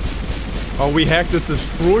 Oh, we hacked this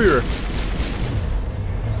destroyer.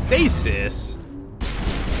 Stasis.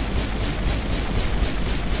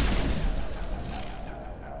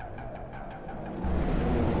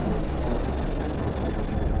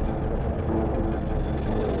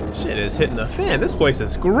 Shit is hitting the fan. This place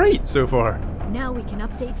is great so far. Now we can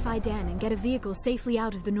update Fai Dan and get a vehicle safely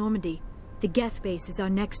out of the Normandy. The Geth base is our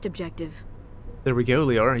next objective. There we go,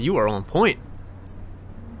 Leora. You are on point.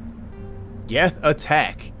 Geth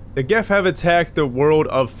attack. The Geth have attacked the world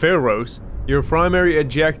of Feros. Your primary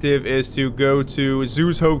objective is to go to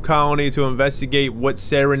Zeus Hope Colony to investigate what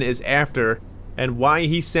Saren is after and why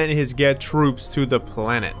he sent his Geth troops to the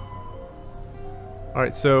planet.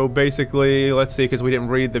 Alright, so basically, let's see, because we didn't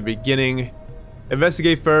read the beginning.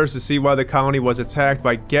 Investigate Feros to see why the colony was attacked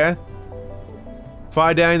by Geth.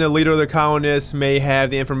 Fai Dan, the leader of the colonists, may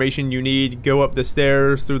have the information you need. Go up the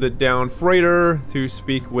stairs through the downed freighter to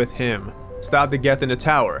speak with him. Stop the Geth in the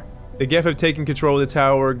tower. The Geth have taken control of the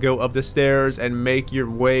tower. Go up the stairs and make your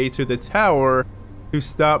way to the tower to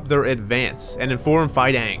stop their advance. And inform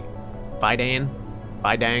Fai Dan. Fai Dan?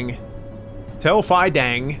 Fai Dang? Tell Fai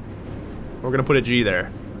Dang, we're gonna put a G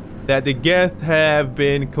there, that the Geth have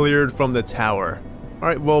been cleared from the tower.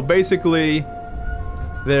 Alright, well basically,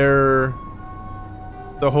 the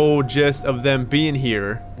whole gist of them being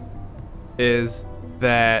here is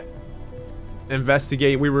that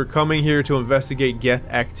we were coming here to investigate Geth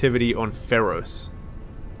activity on Feros.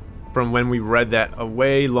 From when we read that a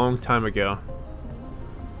way long time ago.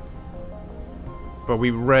 But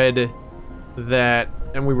we read that,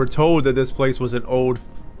 and we were told that this place was an old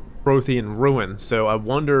Prothean ruin, so I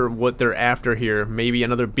wonder what they're after here. Maybe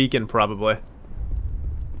another beacon, probably.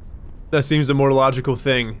 That seems the more logical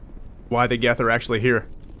thing, why the Geth are actually here.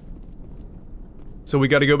 So we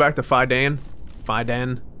gotta go back to Fai Dan. Fai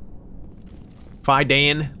Dan. Fai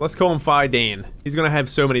Dan. Let's call him Fai Dan. He's gonna have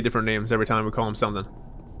so many different names every time we call him something.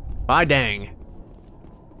 Fai Dang.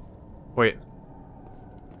 Wait.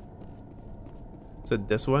 Is it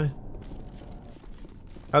this way?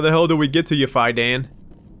 How the hell do we get to you, Fai Dan?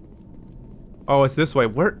 Oh, it's this way.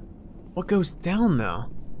 Where? What goes down, though?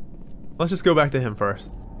 Let's just go back to him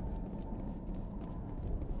first.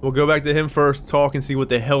 We'll go back to him first, talk, and see what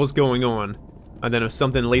the hell's going on. And then if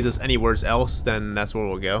something leads us anywhere else, then that's where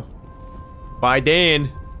we'll go. Fai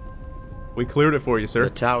Dan! We cleared it for you, sir. The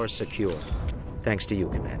tower's secure. Thanks to you,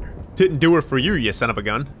 Commander. Didn't do it for you, you son of a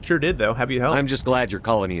gun. Sure did, though. Happy to help. I'm just glad your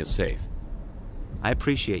colony is safe. I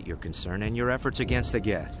appreciate your concern and your efforts against the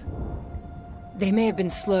Geth. They may have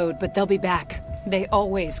been slowed, but they'll be back. They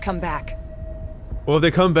always come back. Well, if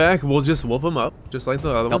they come back, we'll just whoop them up, just like the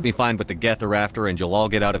other ones. Help me find what the Geth are after, and you'll all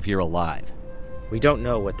get out of here alive. We don't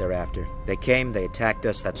know what they're after. They came, they attacked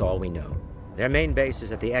us, that's all we know. Their main base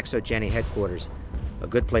is at the ExoGeni headquarters. A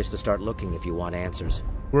good place to start looking if you want answers.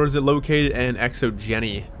 Where is it located in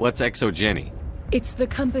ExoGeni? What's ExoGeni? It's the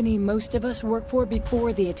company most of us work for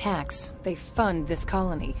before the attacks. They fund this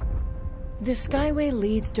colony. The Skyway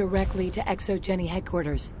leads directly to ExoGeni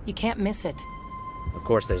headquarters. You can't miss it. Of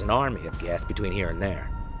course, there's an army of Geth between here and there.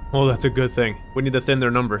 Oh, that's a good thing. We need to thin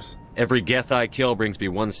their numbers. Every Geth I kill brings me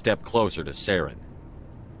one step closer to Saren.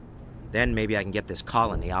 Then maybe I can get this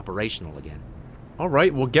colony operational again.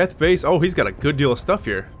 Alright, well, Geth base. Oh, he's got a good deal of stuff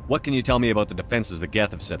here. What can you tell me about the defenses the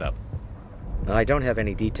Geth have set up? I don't have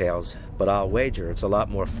any details, but I'll wager it's a lot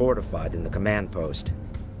more fortified than the command post.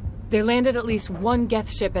 They landed at least one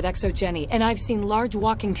Geth ship at ExoGeni, and I've seen large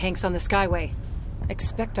walking tanks on the Skyway.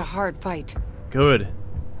 Expect a hard fight. Good.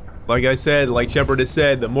 Like I said, like Shepard has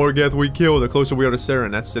said, the more Geth we kill, the closer we are to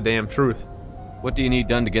Saren. That's the damn truth. What do you need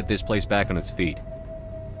done to get this place back on its feet?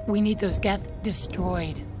 We need those Geth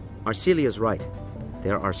destroyed. Arcelia's right.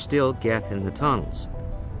 There are still Geth in the tunnels.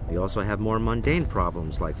 We also have more mundane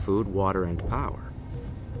problems like food, water, and power.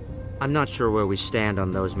 I'm not sure where we stand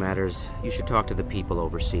on those matters. You should talk to the people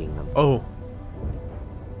overseeing them. Oh.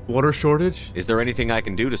 Water shortage? Is there anything I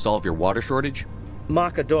can do to solve your water shortage?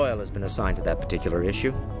 Maka Doyle has been assigned to that particular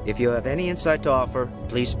issue. If you have any insight to offer,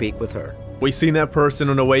 please speak with her. We've seen that person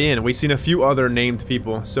on the way in. We've seen a few other named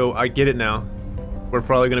people, so I get it now. We're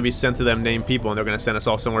probably going to be sent to them named people, and they're going to send us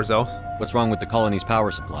all somewhere else. What's wrong with the colony's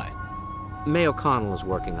power supply? May O'Connell is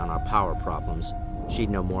working on our power problems. She'd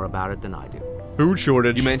know more about it than I do. Food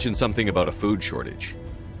shortage. You mentioned something about a food shortage.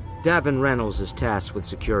 Davin Reynolds is tasked with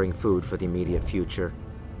securing food for the immediate future.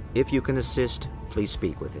 If you can assist, please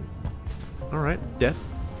speak with him. Alright, Death.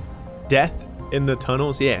 Death in the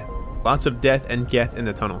tunnels? Yeah. Lots of death and Geth in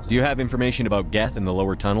the tunnels. Do you have information about Geth in the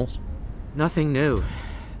lower tunnels? Nothing new.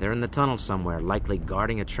 They're in the tunnel somewhere, likely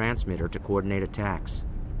guarding a transmitter to coordinate attacks.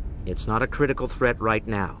 It's not a critical threat right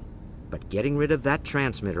now, but getting rid of that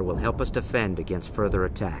transmitter will help us defend against further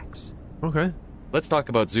attacks. Okay. Let's talk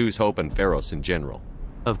about Zoo's Hope and Feros in general.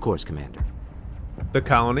 Of course, Commander. The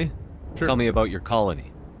colony? Sure. Tell me about your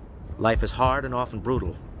colony. Life is hard and often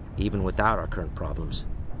brutal, even without our current problems.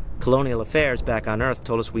 Colonial affairs back on Earth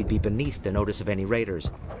told us we'd be beneath the notice of any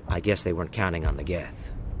raiders. I guess they weren't counting on the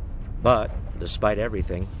Geth. But, despite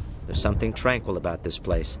everything, there's something tranquil about this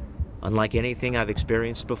place, unlike anything I've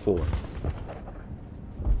experienced before.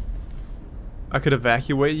 I could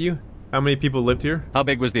evacuate you? How many people lived here? How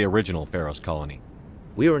big was the original Feros colony?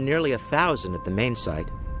 We were nearly 1,000 at the main site,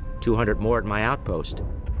 200 more at my outpost.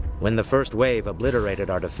 When the first wave obliterated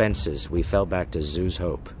our defenses, we fell back to Zoo's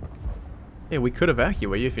Hope. Yeah, we could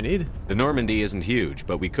evacuate you if you need. The Normandy isn't huge,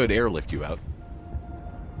 but we could airlift you out.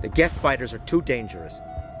 The Geth fighters are too dangerous,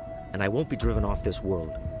 and I won't be driven off this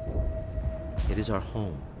world. It is our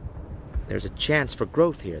home. There's a chance for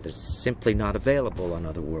growth here that's simply not available on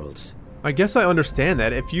other worlds. I guess I understand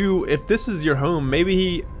that. If this is your home,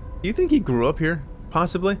 maybe do you think he grew up here?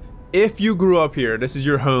 Possibly? If you grew up here, this is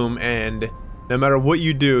your home, and no matter what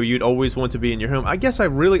you do, you'd always want to be in your home. I guess I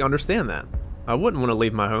really understand that. I wouldn't want to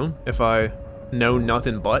leave my home if I know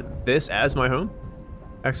nothing but this as my home.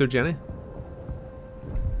 ExoJenny.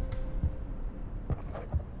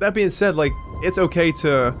 That being said, like, it's okay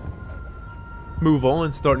to move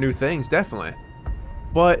on, start new things, definitely.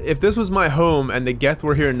 But if this was my home and the Geth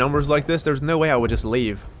were here in numbers like this, there's no way I would just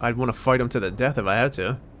leave. I'd want to fight them to the death if I had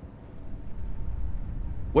to.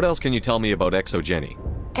 What else can you tell me about ExoJenny?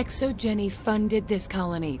 ExoJenny funded this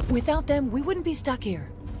colony. Without them, we wouldn't be stuck here.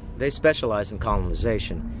 They specialize in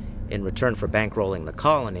colonization. In return for bankrolling the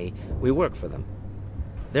colony, we work for them.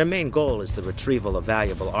 Their main goal is the retrieval of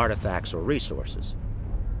valuable artifacts or resources.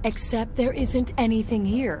 Except there isn't anything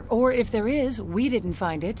here. Or if there is, we didn't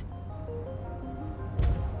find it.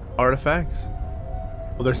 Artifacts?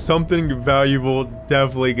 Well, there's something valuable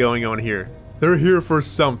definitely going on here. They're here for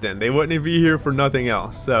something. They wouldn't be here for nothing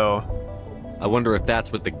else, so... I wonder if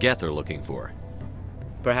that's what the Geth are looking for.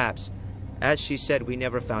 Perhaps. As she said, we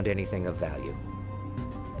never found anything of value.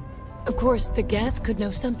 Of course, the Geth could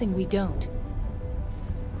know something we don't.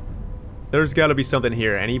 There's gotta be something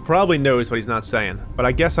here, and he probably knows what he's not saying. But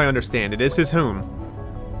I guess I understand. It is his home.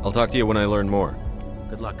 I'll talk to you when I learn more.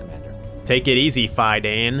 Good luck, Commander. Take it easy, Fai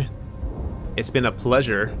Dan. It's been a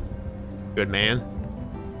pleasure. Good man.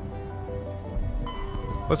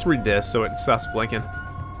 Let's read this so it stops blinking.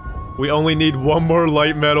 We only need one more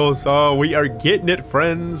light metals. Oh, we are getting it,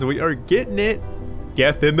 friends. We are getting it.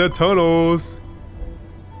 Geth in the tunnels.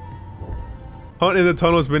 Hunt in the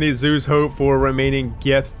tunnels beneath Zoo's Hope for remaining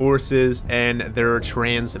Geth forces and their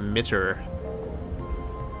transmitter.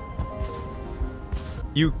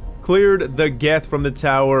 You cleared the Geth from the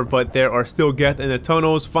tower, but there are still Geth in the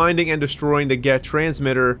tunnels. Finding and destroying the Geth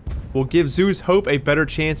transmitter will give Zoo's Hope a better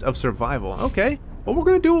chance of survival. Okay. Well, we're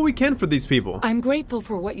gonna do what we can for these people. I'm grateful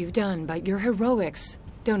for what you've done, but your heroics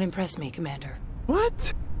don't impress me, Commander.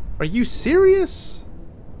 What? Are you serious?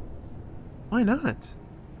 Why not?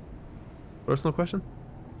 Personal question?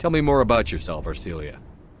 Tell me more about yourself, Arcelia.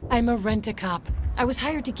 I'm a rent-a-cop. I was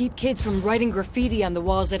hired to keep kids from writing graffiti on the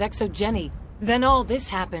walls at ExoJenny. Then all this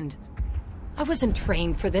happened. I wasn't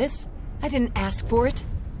trained for this. I didn't ask for it.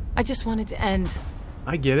 I just wanted to end.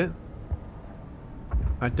 I get it.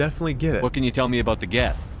 I definitely get it. What can you tell me about the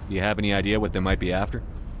Geth? Do you have any idea what they might be after?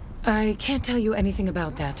 I can't tell you anything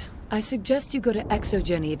about that. I suggest you go to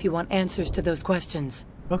ExoJenny if you want answers to those questions.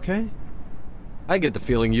 Okay. I get the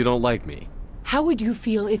feeling you don't like me. How would you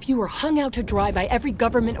feel if you were hung out to dry by every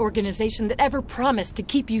government organization that ever promised to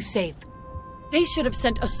keep you safe? They should have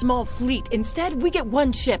sent a small fleet. Instead, we get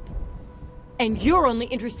one ship. And you're only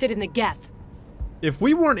interested in the Geth. If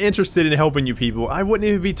we weren't interested in helping you people, I wouldn't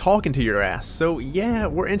even be talking to your ass. So yeah,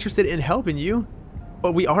 we're interested in helping you.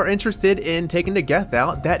 But we are interested in taking the Geth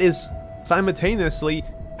out. That is simultaneously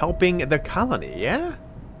helping the colony, yeah?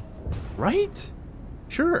 Right?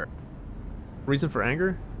 Sure. Reason for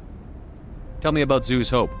anger? Tell me about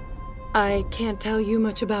Zoo's Hope. I can't tell you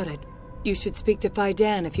much about it. You should speak to Fai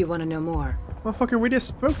Dan if you want to know more. Motherfucker, we just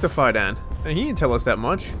spoke to Fai Dan, and he didn't tell us that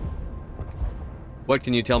much. What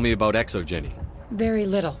can you tell me about ExoJenny? Very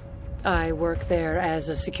little. I work there as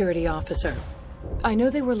a security officer. I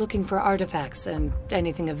know they were looking for artifacts and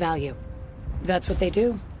anything of value. That's what they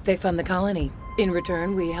do. They fund the colony. In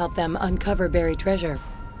return, we help them uncover buried treasure.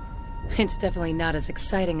 It's definitely not as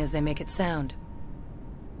exciting as they make it sound.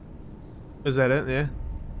 Is that it? Yeah.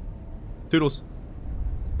 Toodles.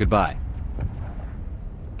 Goodbye.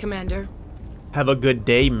 Commander. Have a good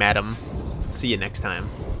day, madam. See you next time.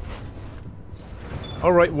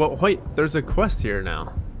 Alright, well, wait. There's a quest here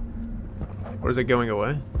now. Or is it going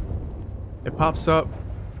away? It pops up.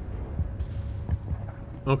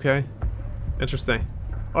 Okay. Interesting.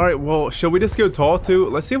 Alright, well, shall we just go talk to...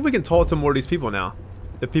 Let's see if we can talk to more of these people now.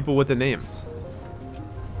 The people with the names.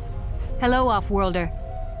 Hello, Off-Worlder.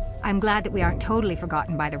 I'm glad that we aren't totally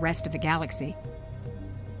forgotten by the rest of the galaxy.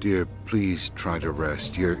 Dear, please try to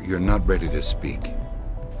rest. You're not ready to speak.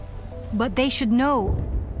 But they should know...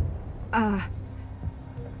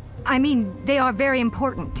 I mean, they are very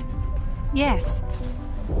important. Yes.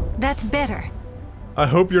 That's better. I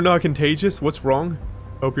hope you're not contagious. What's wrong?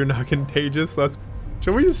 Hope you're not contagious.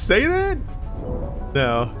 Should we say that?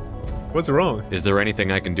 No. What's wrong? Is there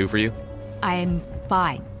anything I can do for you? I'm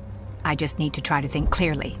fine. I just need to try to think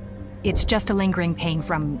clearly. It's just a lingering pain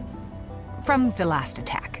from the last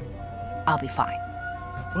attack. I'll be fine.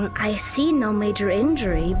 What? I see no major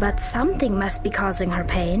injury, but something must be causing her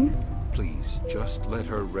pain. Please, just let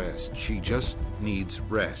her rest. She just needs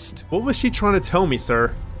rest. What was she trying to tell me,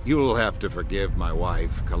 sir? You'll have to forgive my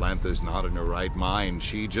wife. Calantha's not in her right mind.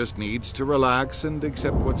 She just needs to relax and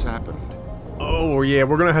accept what's happened. Oh, yeah,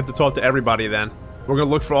 we're gonna have to talk to everybody then. We're gonna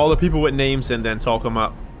look for all the people with names and then talk them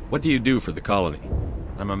up. What do you do for the colony?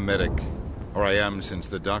 I'm a medic. Or I am since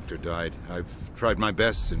the doctor died. I've tried my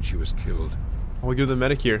best since she was killed. We do the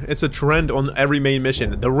medic here. It's a trend on every main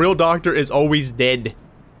mission. The real doctor is always dead.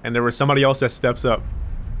 And there was somebody else that steps up.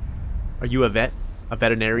 Are you a vet? A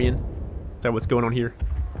veterinarian? Is that what's going on here?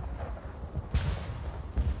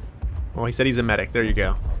 Well, he said he's a medic. There you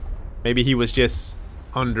go. Maybe he was just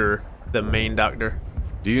under the main doctor.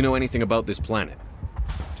 Do you know anything about this planet?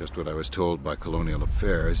 Just what I was told by Colonial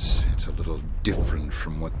Affairs. It's a little different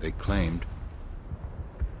from what they claimed.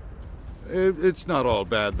 It's not all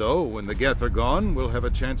bad, though. When the Geth are gone, we'll have a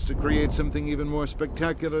chance to create something even more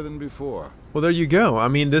spectacular than before. Well, there you go. I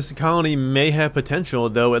mean, this colony may have potential,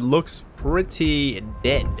 though it looks pretty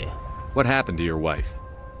dead. What happened to your wife?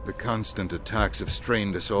 The constant attacks have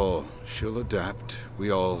strained us all. She'll adapt. We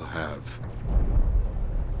all have.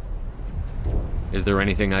 Is there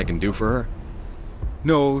anything I can do for her?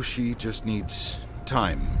 No, she just needs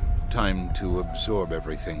time. Time to absorb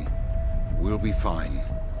everything. We'll be fine.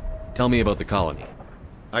 Tell me about the colony.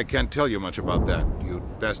 I can't tell you much about that.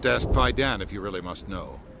 You'd best ask Fai Dan if you really must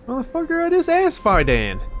know. Motherfucker, I just asked Fai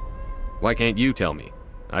Dan. Why can't you tell me?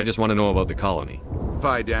 I just want to know about the colony.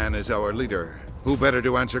 Fai Dan is our leader. Who better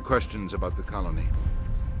to answer questions about the colony?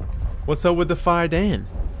 What's up with the Fai Dan?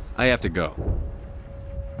 I have to go.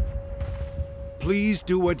 Please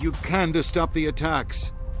do what you can to stop the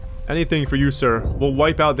attacks. Anything for you, sir. We'll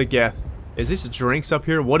wipe out the Geth. Is this drinks up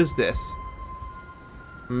here? What is this?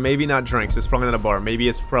 Maybe not drinks. It's probably not a bar. Maybe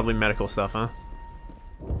it's probably medical stuff, huh?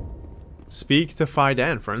 Speak to Fai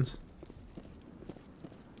Dan, friends.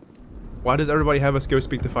 Why does everybody have us go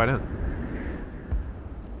speak to Fai Dan?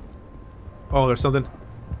 Oh, there's something.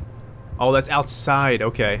 Oh, that's outside.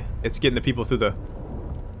 Okay. It's getting the people through the...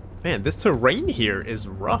 Man, this terrain here is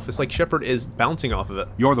rough. It's like Shepard is bouncing off of it.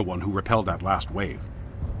 You're the one who repelled that last wave.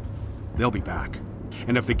 They'll be back.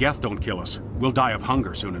 And if the Geth don't kill us, we'll die of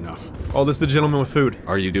hunger soon enough. Oh, this is the gentleman with food.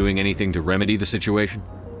 Are you doing anything to remedy the situation?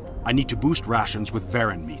 I need to boost rations with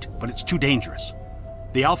Varen meat, but it's too dangerous.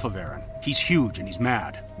 The Alpha Varen, he's huge and he's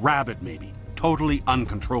mad. Rabid, maybe. Totally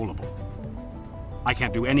uncontrollable. I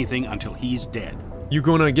can't do anything until he's dead. You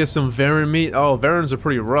gonna get some Varen meat? Oh, Varens are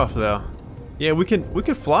pretty rough, though. Yeah, we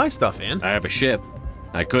could fly stuff in. I have a ship.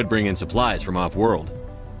 I could bring in supplies from off-world.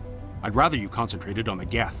 I'd rather you concentrated on the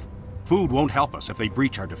Geth. Food won't help us if they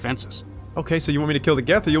breach our defenses. Okay, so you want me to kill the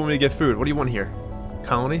Geth or you want me to get food? What do you want here?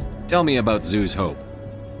 Colony? Tell me about Zoo's Hope.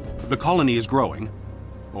 The colony is growing.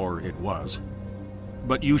 Or it was.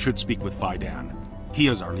 But you should speak with Fai Dan. He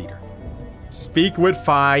is our leader. Speak with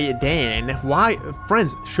Fai Dan? Why?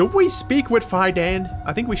 Friends, should we speak with Fai Dan?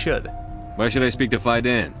 I think we should. Why should I speak to Fai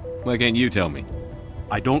Dan? Why can't you tell me?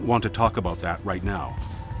 I don't want to talk about that right now.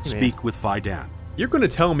 Speak with Fai Dan. You're gonna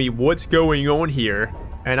tell me what's going on here,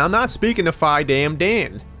 and I'm not speaking to Fai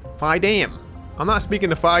Dan. Fai Dan. I'm not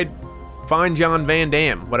speaking to Fine John Van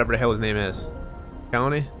Dam, whatever the hell his name is.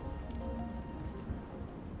 Colony?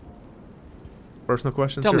 Personal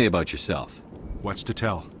questions? Tell me about yourself. What's to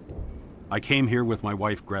tell? I came here with my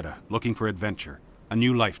wife Greta, looking for adventure, a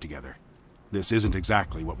new life together. This isn't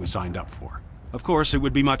exactly what we signed up for. Of course, it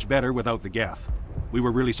would be much better without the Geth. We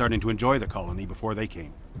were really starting to enjoy the colony before they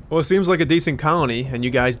came. Well, it seems like a decent colony, and you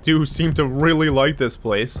guys do seem to really like this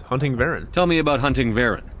place, hunting Varen. Tell me about hunting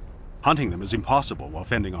Varen. Hunting them is impossible while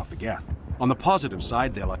fending off the Geth. On the positive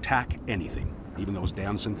side, they'll attack anything, even those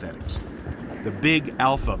damn synthetics. The big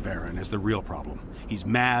Alpha Varen is the real problem. He's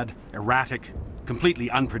mad, erratic, completely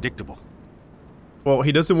unpredictable. Well,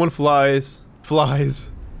 he doesn't want flies.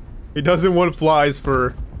 He doesn't want flies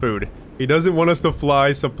for food. He doesn't want us to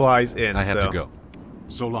fly supplies in. I have to go.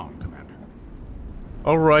 So long, Commander.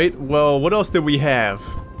 Alright, well, what else did we have?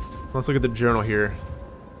 Let's look at the journal here.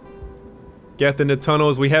 Geth in the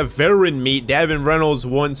tunnels. We have Varen meat. Davin Reynolds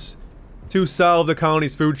wants to solve the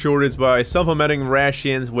colony's food shortage by supplementing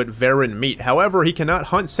rations with Varen meat. However, he cannot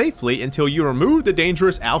hunt safely until you remove the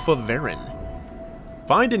dangerous Alpha Varen.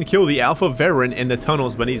 Find and kill the Alpha Varen in the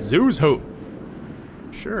tunnels beneath Zoo's Hope.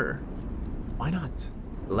 Sure. Why not?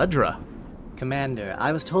 Ledra. Commander,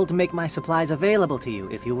 I was told to make my supplies available to you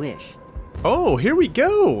if you wish. Oh, here we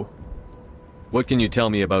go. What can you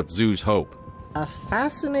tell me about Zoo's Hope? A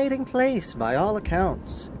fascinating place by all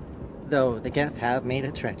accounts. Though the Geth have made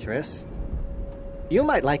it treacherous. You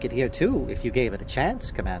might like it here too if you gave it a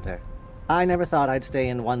chance, Commander. I never thought I'd stay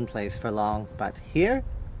in one place for long, but here?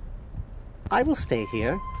 I will stay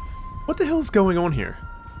here. What the hell's going on here?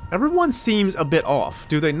 Everyone seems a bit off,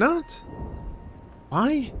 do they not?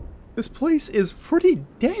 Why? This place is pretty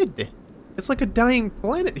dead. It's like a dying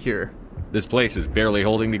planet here. This place is barely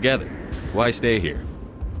holding together. Why stay here?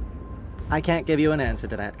 I can't give you an answer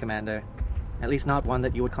to that, Commander. At least not one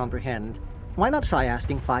that you would comprehend. Why not try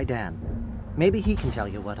asking Fai Dan? Maybe he can tell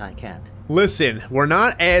you what I can't. Listen, we're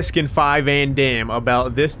not asking Fai Dan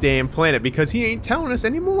about this damn planet because he ain't telling us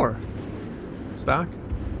anymore. Stock?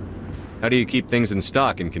 How do you keep things in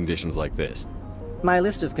stock in conditions like this? My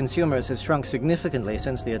list of consumers has shrunk significantly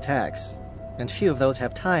since the attacks, and few of those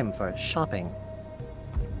have time for shopping.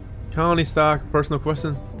 Colony stock, personal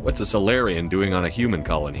question. What's a Solarian doing on a human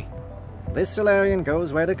colony? This Solarian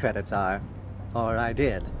goes where the credits are. Or I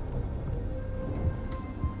did.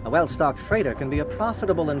 A well-stocked freighter can be a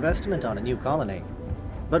profitable investment on a new colony.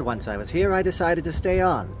 But once I was here, I decided to stay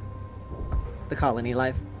on. The colony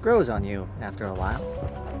life grows on you after a while.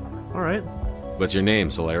 Alright. What's your name,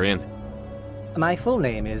 Solarian? My full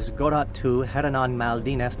name is Goratu Heranon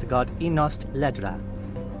Maldinest God Inost Ledra.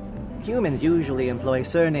 Humans usually employ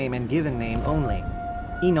surname and given name only.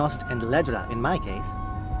 Inost and Ledra in my case.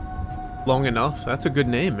 Long enough. That's a good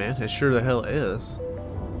name, man. It sure the hell is.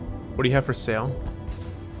 What do you have for sale?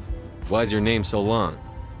 Why's your name so long?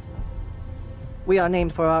 We are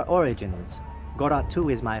named for our origins.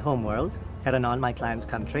 Goratu is my homeworld, Heranon my clan's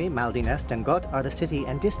country, Maldinest and Got are the city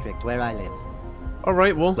and district where I live.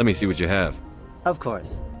 Alright, well... Let me see what you have. Of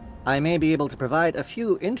course. I may be able to provide a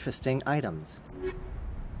few interesting items.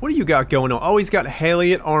 What do you got going on? Oh, he's got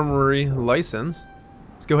Haliot Armory license.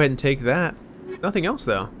 Let's go ahead and take that. Nothing else,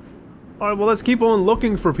 though. Alright, well, let's keep on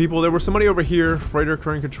looking for people. There was somebody over here, freighter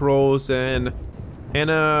current controls, and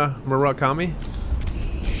Anna Murakami.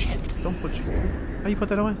 Shit, don't put your... How do you put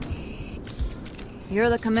that away? You're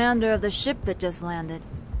the commander of the ship that just landed.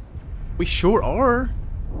 We sure are.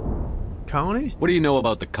 Colony? What do you know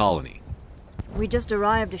about the colony? We just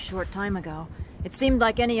arrived a short time ago. It seemed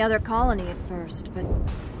like any other colony at first, but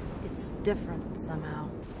it's different somehow.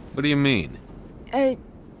 What do you mean?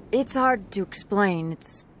 It's hard to explain.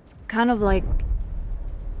 It's kind of like...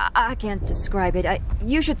 I can't describe it.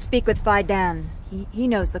 You should speak with Fai Dan. He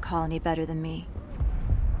knows the colony better than me.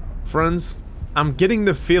 Friends, I'm getting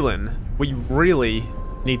the feeling we really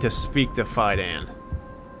need to speak to Fai Dan.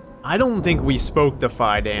 I don't think we spoke to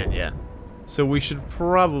Fai Dan yet, so we should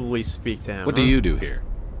probably speak to him. What do you do here?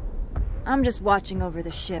 I'm just watching over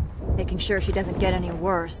the ship, making sure she doesn't get any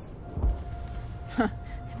worse.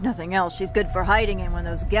 If nothing else, she's good for hiding in when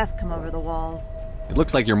those Geth come over the walls. It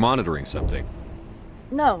looks like you're monitoring something.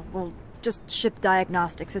 No, well, just ship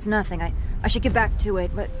diagnostics. It's nothing. I should get back to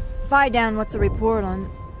it, but Fai Dan, what's the report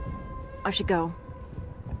on... I should go.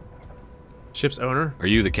 Ship's owner? Are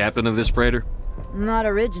you the captain of this freighter? Not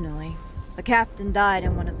originally. The captain died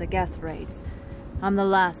in one of the Geth raids. I'm the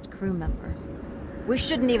last crew member. We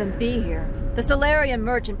shouldn't even be here. The Solarian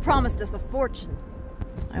merchant promised us a fortune.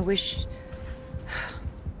 I wish...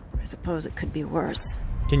 I suppose it could be worse.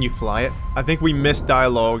 Can you fly it? I think we missed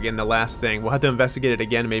dialogue in the last thing. We'll have to investigate it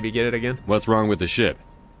again, maybe get it again. What's wrong with the ship?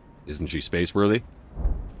 Isn't she space-worthy?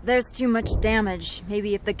 There's too much damage.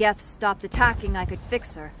 Maybe if the Geth stopped attacking, I could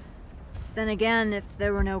fix her. Then again, if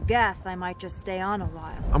there were no Geth, I might just stay on a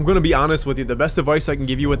while. I'm gonna be honest with you. The best advice I can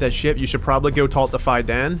give you with that ship, you should probably go talk to Fai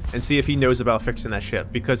Dan and see if he knows about fixing that ship,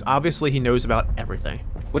 because obviously he knows about everything.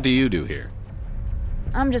 What do you do here?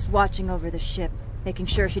 I'm just watching over the ship, making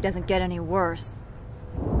sure she doesn't get any worse.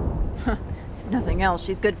 If nothing else,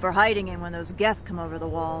 she's good for hiding in when those Geth come over the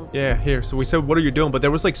walls. Yeah, here. So we said, what are you doing? But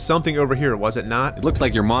there was like something over here, was it not? It looks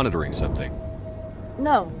like you're monitoring something.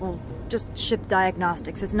 No, well, just ship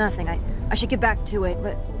diagnostics. It's nothing. I should get back to it,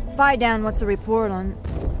 but Fai Dan, what's the report on...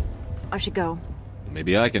 I should go.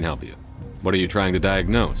 Maybe I can help you. What are you trying to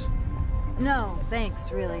diagnose? No,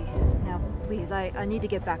 thanks, really. Now, please, I need to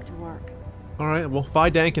get back to work. Alright, well, Fai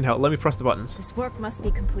Dan can help. Let me press the buttons. This work must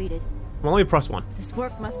be completed. Well, let me press one. This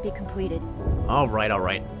work must be completed. Alright,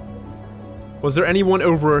 alright. Was there anyone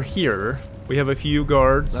over here? We have a few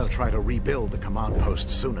guards. They'll try to rebuild the command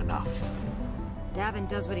post soon enough. Davin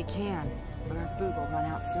does what he can, but our food will run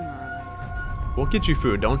out sooner or later. We'll get you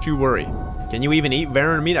food, don't you worry. Can you even eat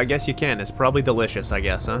Varen meat? I guess you can. It's probably delicious, I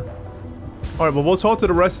guess, huh? Alright, well, we'll talk to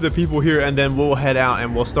the rest of the people here, and then we'll head out,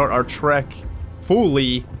 and we'll start our trek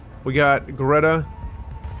fully. We got Greta,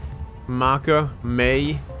 Maka,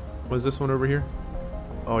 May. What's this one over here?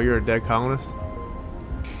 Oh, you're a dead colonist?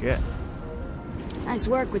 Shit. Nice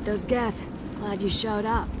work with those Geth. Glad you showed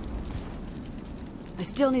up. I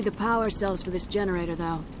still need the power cells for this generator,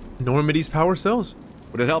 though. Normandy's power cells?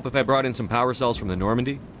 Would it help if I brought in some power cells from the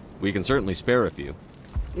Normandy? We can certainly spare a few.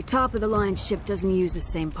 Your top-of-the-line ship doesn't use the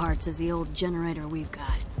same parts as the old generator we've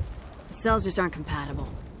got. The cells just aren't compatible.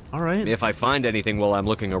 Alright. If I find anything while I'm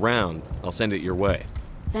looking around, I'll send it your way.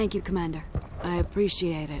 Thank you, Commander. I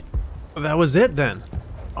appreciate it. That was it then.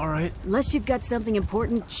 Alright. Unless you've got something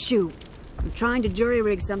important, shoot. I'm trying to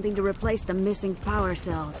jury-rig something to replace the missing power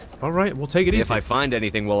cells. Alright, we'll take it easy. If I find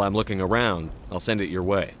anything while I'm looking around, I'll send it your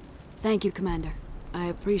way. Thank you, Commander. I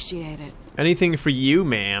appreciate it. Anything for you,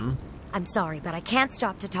 ma'am. I'm sorry, but I can't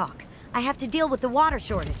stop to talk. I have to deal with the water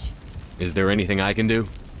shortage. Is there anything I can do?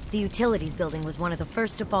 The utilities building was one of the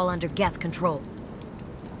first to fall under Geth control.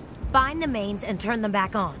 Find the mains and turn them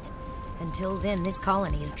back on. Until then, this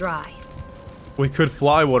colony is dry. We could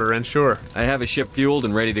fly water in, sure. I have a ship fueled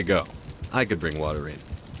and ready to go. I could bring water in.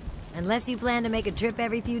 Unless you plan to make a trip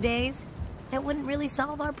every few days, that wouldn't really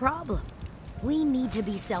solve our problem. We need to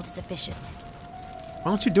be self-sufficient.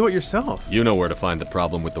 Why don't you do it yourself? You know where to find the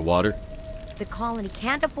problem with the water. The colony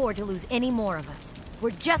can't afford to lose any more of us.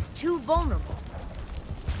 We're just too vulnerable.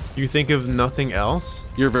 You think of nothing else?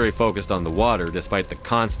 You're very focused on the water despite the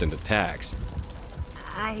constant attacks.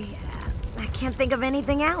 I can't think of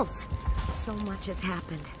anything else. So much has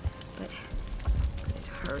happened, but it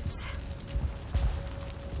hurts.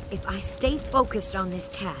 If I stay focused on this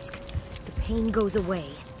task, the pain goes away.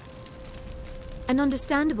 An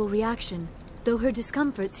understandable reaction, though her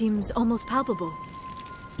discomfort seems almost palpable.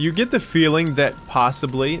 You get the feeling that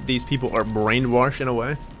possibly these people are brainwashed in a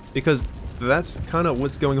way, because that's kind of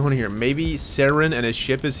what's going on here. Maybe Saren and his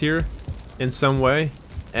ship is here in some way,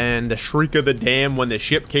 and the shriek of the dam when the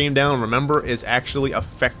ship came down, remember, is actually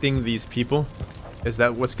affecting these people. Is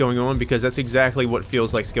that what's going on? Because that's exactly what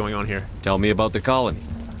feels like's going on here. Tell me about the colony.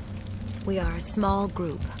 We are a small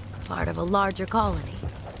group, part of a larger colony,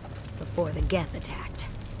 before the Geth attacked.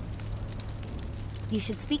 You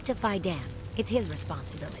should speak to Fai Dan. It's his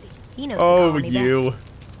responsibility. He knows the colony best.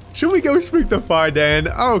 Should we go speak to Fai Dan?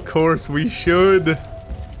 Oh, of course we should.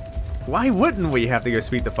 Why wouldn't we have to go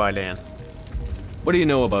speak to Fai Dan? What do you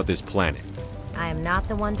know about this planet? I am not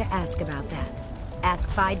the one to ask about that. Ask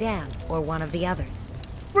Fai Dan or one of the others.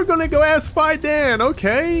 We're gonna go ask Fai Dan,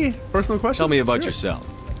 okay? Personal question. Tell me about yourself.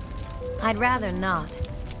 I'd rather not.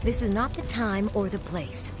 This is not the time or the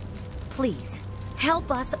place. Please,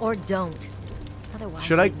 help us or don't. Otherwise,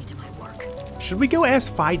 leave me to my work. Should we go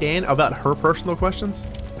ask Fai Dan about her personal questions?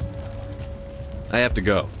 I have to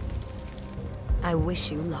go. I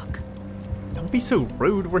wish you luck. Don't be so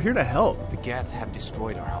rude. We're here to help. The Geth have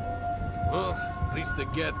destroyed our home. Well, at least the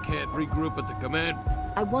Geth can't regroup at the command.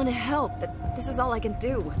 I want to help, but this is all I can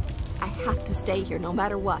do. I have to stay here no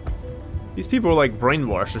matter what. These people are like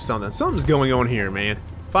brainwashed or something. Something's going on here, man.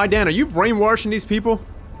 Fai Dan, are you brainwashing these people?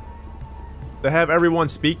 To have everyone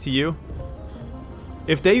speak to you?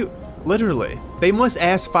 If they... Literally. They must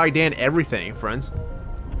ask Fai Dan everything, friends.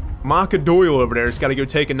 Maka Doyle over there has got to go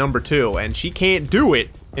take a number 2, and she can't do it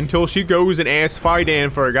until she goes and asks Fai Dan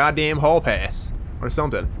for a goddamn hall pass. Or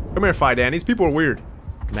something. Come here, Fai Dan. These people are weird.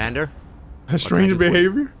 Commander? Strange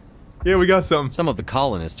behavior? Yeah, we got some. Some of the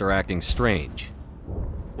colonists are acting strange.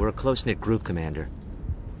 We're a close-knit group, Commander.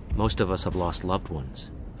 Most of us have lost loved ones,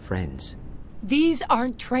 friends. These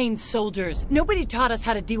aren't trained soldiers. Nobody taught us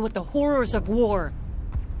how to deal with the horrors of war.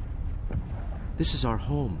 This is our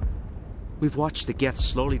home. We've watched the Geth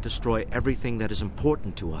slowly destroy everything that is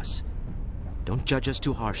important to us. Don't judge us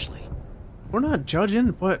too harshly. We're not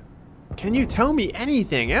judging, but can you tell me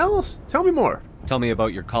anything else? Tell me more. Tell me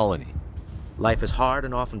about your colony. Life is hard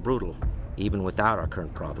and often brutal, even without our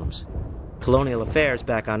current problems. Colonial affairs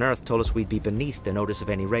back on Earth told us we'd be beneath the notice of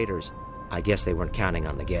any raiders. I guess they weren't counting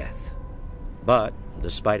on the Geth. But,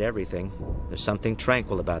 despite everything, there's something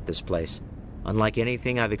tranquil about this place, unlike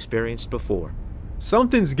anything I've experienced before.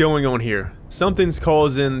 Something's going on here. Something's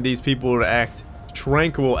causing these people to act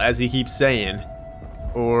tranquil, as he keeps saying.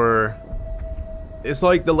 Or... It's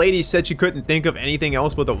like the lady said she couldn't think of anything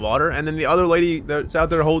else but the water, and then the other lady that's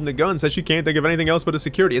out there holding the gun says she can't think of anything else but the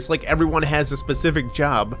security. It's like everyone has a specific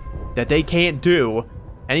job that they can't do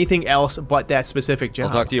anything else but that specific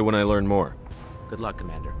job. I'll talk to you when I learn more. Good luck,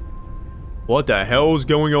 Commander. What the hell's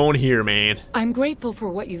going on here, man? I'm grateful for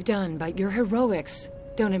what you've done, but your heroics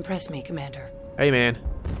don't impress me, Commander. Hey, man.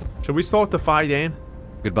 Should we start the fight, Dan?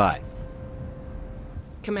 Goodbye.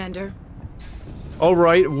 Commander.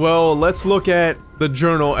 Alright, well, let's look at the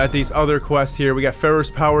journal at these other quests here. We got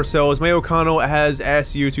Feros power cells. May O'Connell has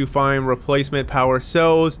asked you to find replacement power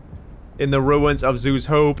cells in the ruins of Zoo's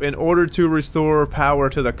Hope in order to restore power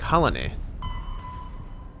to the colony.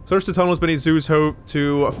 Search the tunnels beneath Zoo's Hope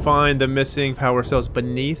to find the missing power cells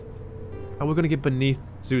beneath. How are we going to get beneath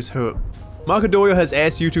Zoo's Hope? Macadoya has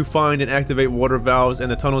asked you to find and activate water valves in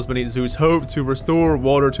the tunnels beneath Zeus Hope to restore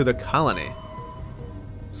water to the colony.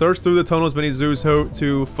 Search through the tunnels beneath Zeus Hope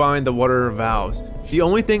to find the water valves. The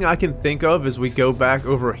only thing I can think of is we go back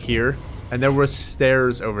over here, and there were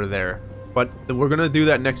stairs over there. But we're gonna do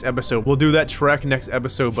that next episode. We'll do that trek next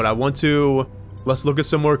episode, but I want to... Let's look at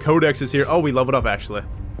some more codexes here. Oh, we leveled up, actually.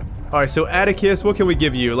 Alright, so Atticus, what can we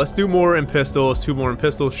give you? Let's do more in pistols. 2 more in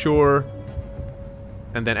pistols, sure.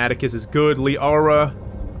 And then Atticus is good. Liara.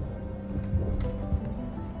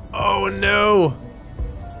 Oh, no!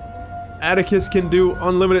 Atticus can do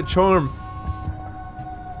unlimited charm.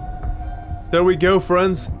 There we go,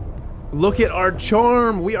 friends. Look at our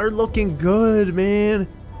charm. We are looking good, man.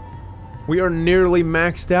 We are nearly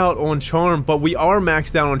maxed out on charm, but we are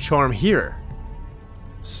maxed out on charm here.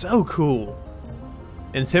 So cool.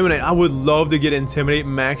 Intimidate. I would love to get Intimidate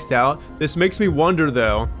maxed out. This makes me wonder,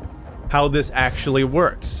 though, how this actually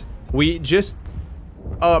works. We just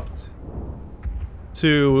upped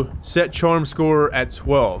to set charm score at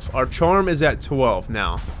 12. Our charm is at 12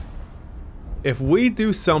 now. If we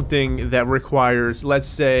do something that requires, let's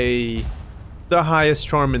say, the highest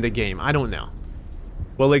charm in the game, I don't know.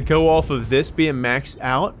 Will it go off of this being maxed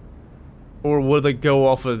out? Or will it go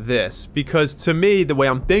off of this? Because to me, the way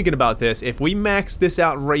I'm thinking about this, if we max this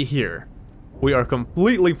out right here, we are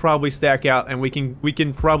completely probably stack out, and we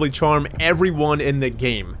can probably charm everyone in the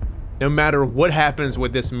game, no matter what happens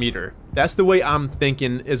with this meter. That's the way I'm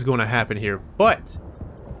thinking is going to happen here. But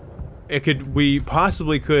we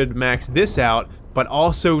possibly could max this out, but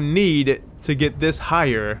also need to get this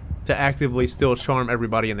higher to actively still charm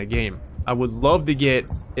everybody in the game. I would love to get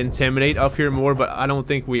Intimidate up here more, but I don't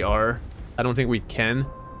think we are. I don't think we can,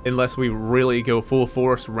 unless we really go full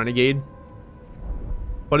force Renegade.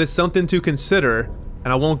 But it's something to consider,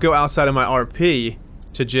 and I won't go outside of my RP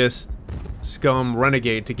to just scum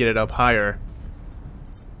Renegade to get it up higher.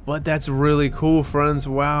 But that's really cool, friends.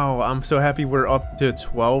 Wow, I'm so happy we're up to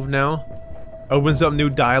 12 now. Opens up new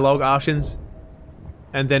dialogue options,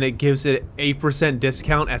 and then it gives it 8%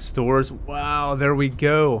 discount at stores. Wow, there we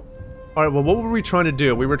go. Alright, well, what were we trying to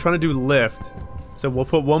do? We were trying to do lift. So we'll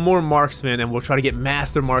put 1 more marksman, and we'll try to get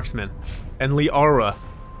master marksman. And Liara.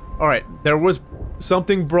 Alright, there was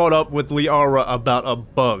something brought up with Liara about a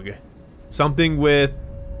bug. Something with,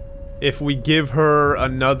 if we give her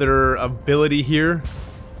another ability here,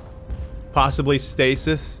 possibly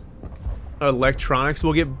stasis, electronics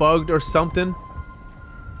will get bugged or something.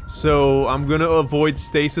 So I'm gonna avoid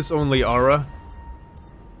stasis on Liara,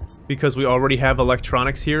 because we already have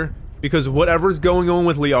electronics here. Because whatever's going on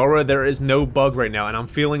with Liara, there is no bug right now, and I'm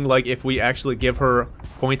feeling like if we actually give her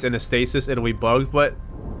points in a stasis, it'll be bugged, but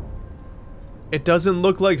it doesn't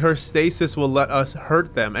look like her stasis will let us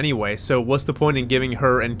hurt them anyway, so what's the point in giving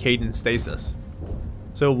her and Caden stasis?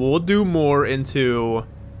 So we'll do more into...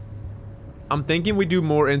 I'm thinking we do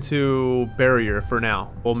more into barrier for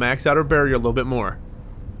now. We'll max out our barrier a little bit more.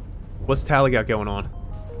 What's Tally got going on?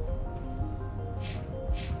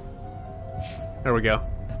 There we go.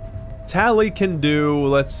 Tally can do,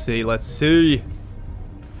 let's see.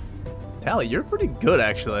 Tally, you're pretty good,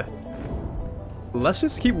 actually. Let's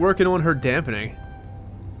just keep working on her dampening.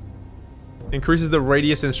 Increases the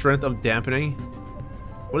radius and strength of dampening.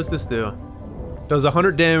 What does this do? Does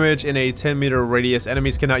 100 damage in a 10-meter radius.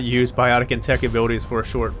 Enemies cannot use biotic and tech abilities for a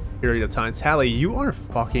short period of time. Tally, you are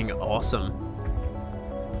fucking awesome.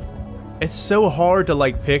 It's so hard to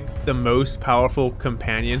like pick the most powerful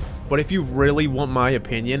companion, but if you really want my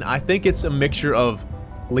opinion, I think it's a mixture of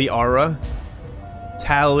Liara,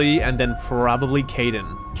 Tally, and then probably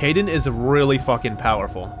Caden. Caden is really fucking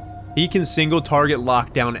powerful. He can single target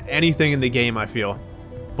lock down anything in the game, I feel.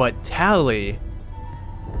 But Tally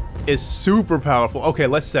is super powerful. Okay,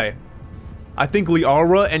 let's say I think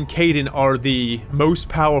Liara and Caden are the most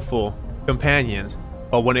powerful companions,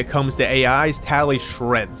 but when it comes to AIs, Tally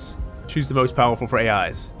shreds. She's the most powerful for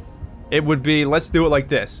AIs. It would be, let's do it like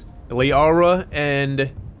this. Liara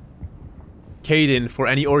and Caden for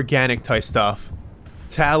any organic type stuff.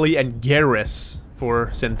 Tally and Garrus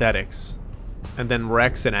for synthetics. And then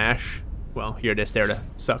Rex and Ash. Well, here it is there to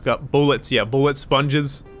suck up bullets. Yeah, bullet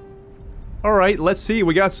sponges. Alright, let's see.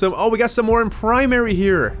 We got some... Oh, we got some more in primary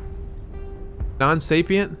here.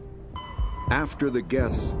 Non-sapient? After the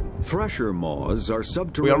Geths, Thresher maws are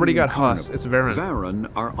subterranean. We already got Huss. It's Varen.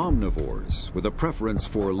 Varen are omnivores with a preference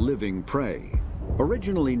for living prey.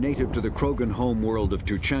 Originally native to the Krogan homeworld of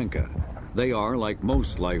Tuchanka, they are, like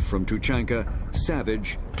most life from Tuchanka,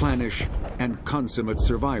 savage, clannish, and consummate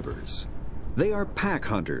survivors. They are pack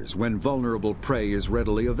hunters when vulnerable prey is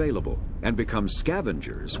readily available, and become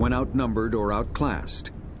scavengers when outnumbered or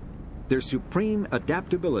outclassed. Their supreme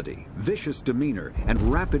adaptability, vicious demeanor,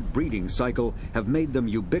 and rapid breeding cycle have made them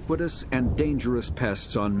ubiquitous and dangerous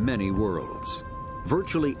pests on many worlds.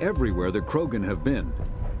 Virtually everywhere the Krogan have been,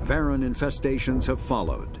 Varren infestations have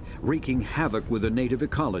followed, wreaking havoc with the native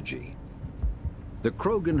ecology. The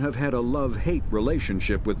Krogan have had a love-hate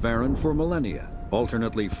relationship with Varren for millennia,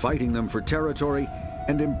 alternately fighting them for territory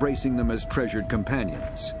and embracing them as treasured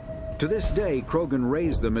companions. To this day, Krogan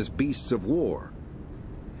raise them as beasts of war.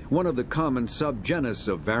 One of the common subgenus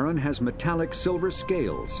of Varren has metallic silver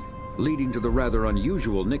scales, leading to the rather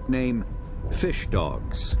unusual nickname, fish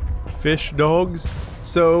dogs. Fish dogs?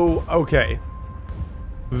 So, okay.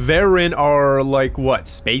 Varren are like, what,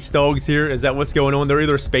 space dogs here? Is that what's going on? They're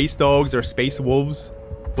either space dogs or space wolves.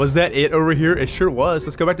 Was that it over here? It sure was.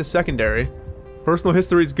 Let's go back to secondary. Personal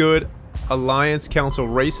history is good. Alliance Council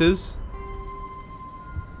races.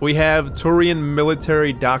 We have Turian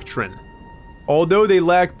military doctrine. Although they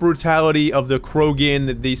lack brutality of the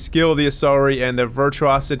Krogan, the skill of the Asari, and the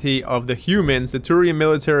virtuosity of the humans, the Turian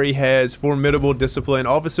military has formidable discipline.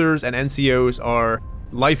 Officers and NCOs are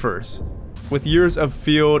lifers. With years of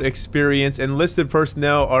field experience, enlisted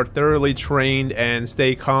personnel are thoroughly trained and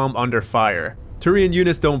stay calm under fire. Turian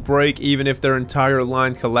units don't break even if their entire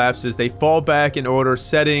line collapses. They fall back in order,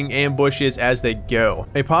 setting ambushes as they go.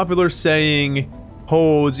 A popular saying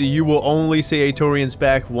holds, you will only see a Turian's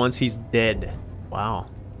back once he's dead. Wow.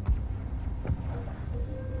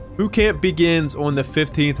 Boot camp begins on the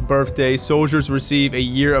 15th birthday. Soldiers receive a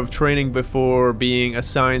year of training before being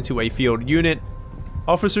assigned to a field unit.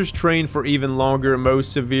 Officers train for even longer,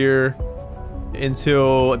 most severe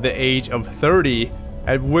until the age of 30,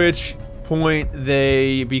 at which point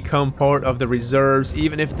they become part of the reserves.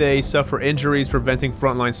 Even if they suffer injuries preventing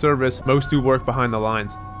frontline service, most do work behind the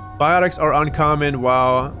lines. Biotics are uncommon.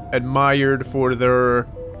 While admired for their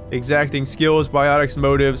exacting skills, Biotics'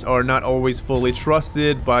 motives are not always fully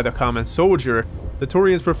trusted by the common soldier. The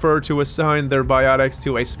Turians prefer to assign their Biotics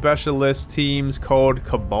to a specialist teams called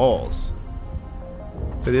Cabals.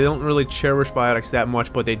 So they don't really cherish Biotics that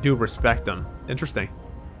much, but they do respect them. Interesting.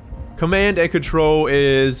 Command and control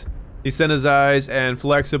is desensitized and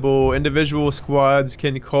flexible. Individual squads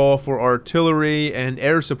can call for artillery and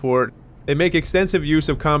air support. They make extensive use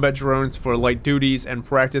of combat drones for light duties and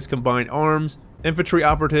practice combined arms. Infantry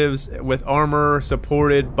operatives with armor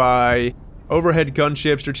supported by overhead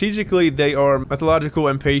gunships. Strategically, they are methodological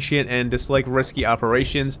and patient and dislike risky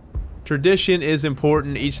operations. Tradition is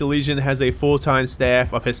important. Each legion has a full-time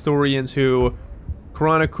staff of historians who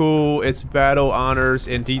chronicle its battle honors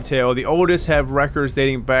in detail. The oldest have records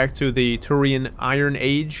dating back to the Turian Iron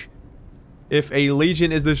Age. If a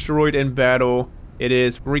legion is destroyed in battle, it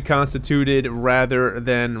is reconstituted rather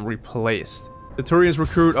than replaced. The Turians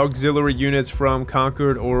recruit auxiliary units from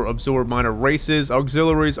conquered or absorbed minor races.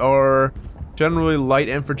 Auxiliaries are generally light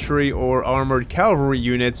infantry or armored cavalry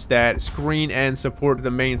units that screen and support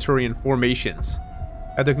the main Turian formations.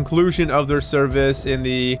 At the conclusion of their service in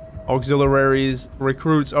the auxiliaries,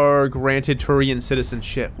 recruits are granted Turian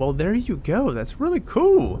citizenship. Well, there you go. That's really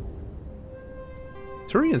cool.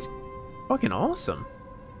 Turian's fucking awesome.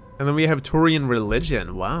 And then we have Turian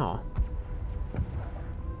religion. Wow.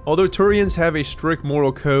 Although Turians have a strict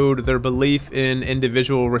moral code, their belief in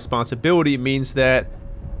individual responsibility means that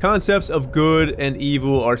concepts of good and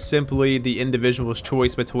evil are simply the individual's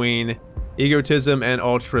choice between egotism and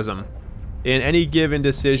altruism. In any given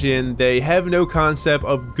decision, they have no concept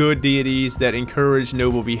of good deities that encourage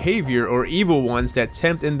noble behavior or evil ones that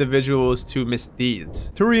tempt individuals to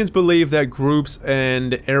misdeeds. Turians believe that groups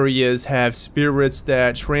and areas have spirits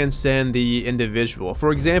that transcend the individual.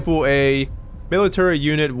 For example, a military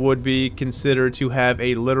unit would be considered to have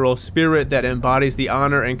a literal spirit that embodies the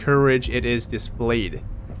honor and courage it is displayed.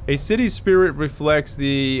 A city's spirit reflects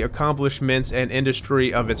the accomplishments and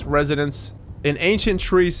industry of its residents. An ancient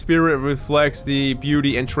tree's spirit reflects the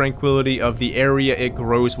beauty and tranquility of the area it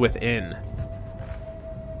grows within.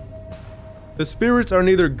 The spirits are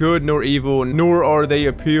neither good nor evil, nor are they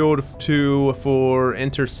appealed to for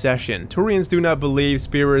intercession. Turians do not believe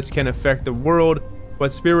spirits can affect the world,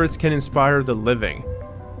 but spirits can inspire the living.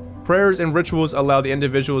 Prayers and rituals allow the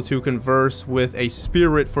individual to converse with a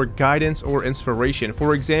spirit for guidance or inspiration.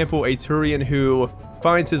 For example, a Turian who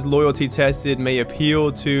finds his loyalty tested may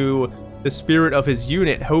appeal to the spirit of his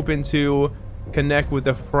unit, hoping to connect with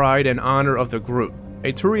the pride and honor of the group.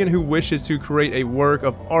 A Turian who wishes to create a work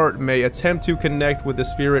of art may attempt to connect with the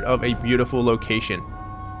spirit of a beautiful location.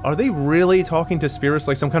 Are they really talking to spirits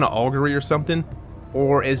like some kind of augury or something?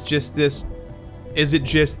 Or is it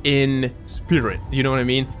just in spirit? You know what I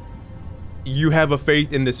mean? You have a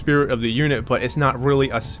faith in the spirit of the unit, but it's not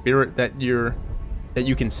really a spirit that you're that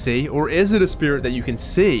you can see? Or is it a spirit that you can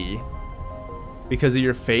see because of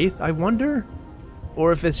your faith, I wonder?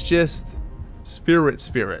 Or if it's just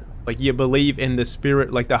spirit. Like you believe in the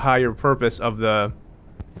spirit, like the higher purpose of the...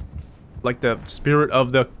 like the spirit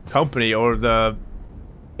of the company or the...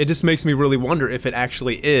 It just makes me really wonder if it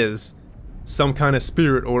actually is some kind of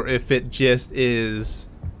spirit or if it just is,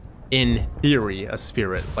 in theory, a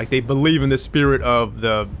spirit. Like they believe in the spirit of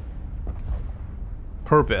the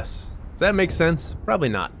purpose. Does that make sense? Probably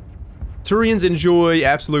not. Turians enjoy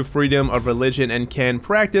absolute freedom of religion and can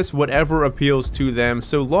practice whatever appeals to them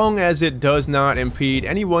so long as it does not impede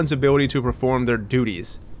anyone's ability to perform their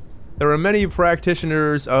duties. There are many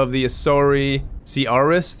practitioners of the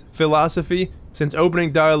Asari-Ciarist philosophy. Since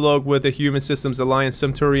opening dialogue with the Human Systems Alliance,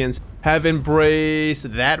 some Turians have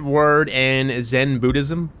embraced that word and Zen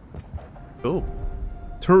Buddhism. Oh.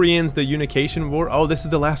 Turians, the Unification War. Oh, this is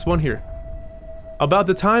the last one here. About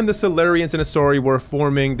the time the Salarians and Asari were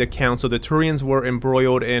forming the Council, the Turians were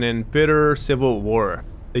embroiled in a bitter civil war,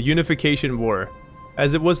 the Unification War.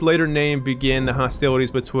 As it was later named, began the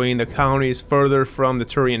hostilities between the colonies further from the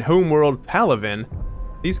Turian homeworld, Palaven.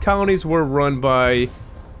 These colonies were run by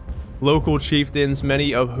local chieftains,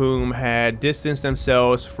 many of whom had distanced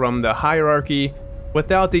themselves from the hierarchy.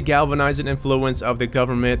 Without the galvanizing influence of the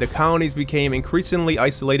government, the colonies became increasingly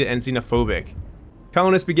isolated and xenophobic.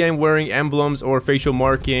 Colonists began wearing emblems or facial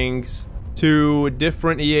markings to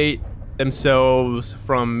differentiate themselves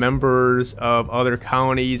from members of other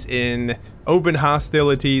colonies. In open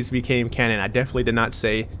hostilities became canon. I definitely did not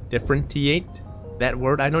say differentiate. That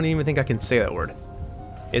word, I don't even think I can say that word.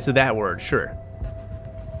 It's that word, sure.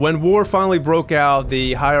 When war finally broke out,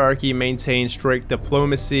 the hierarchy maintained strict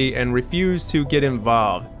diplomacy and refused to get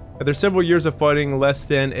involved. After several years of fighting, less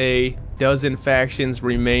than a dozen factions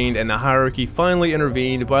remained and the hierarchy finally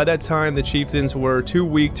intervened. By that time, the chieftains were too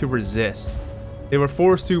weak to resist. They were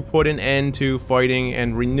forced to put an end to fighting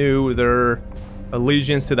and renew their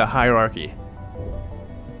allegiance to the hierarchy.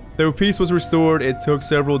 Though peace was restored, it took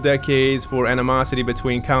several decades for animosity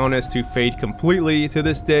between colonists to fade completely. To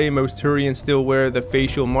this day, most Turians still wear the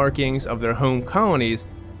facial markings of their home colonies.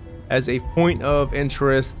 As a point of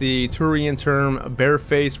interest, the Turian term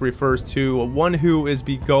bareface refers to one who is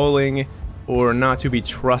beguiling or not to be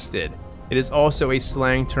trusted. It is also a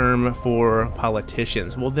slang term for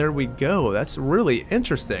politicians. Well, there we go. That's really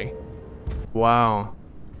interesting. Wow.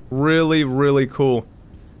 Really, really cool.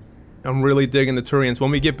 I'm really digging the Turians. When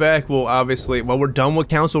we get back, we'll obviously... Well, we're done with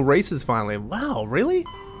council races finally. Wow, really?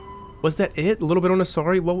 Was that it? A little bit on the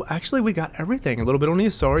Asari? Well, actually, we got everything. A little bit on the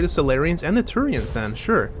Asari, the Salarians, and the Turians then.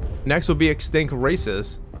 Sure. Next will be extinct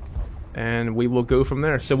races. And we will go from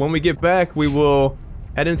there. So when we get back, we will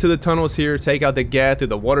head into the tunnels here, take out the Geth,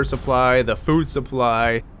 the water supply, the food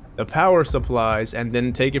supply, the power supplies, and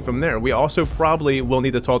then take it from there. We also probably will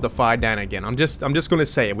need to talk to Fai Dan again. I'm just going to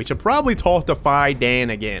say it. We should probably talk to Fai Dan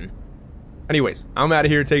again. Anyways, I'm out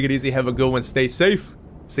of here. Take it easy. Have a good one. Stay safe.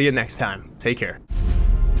 See you next time. Take care.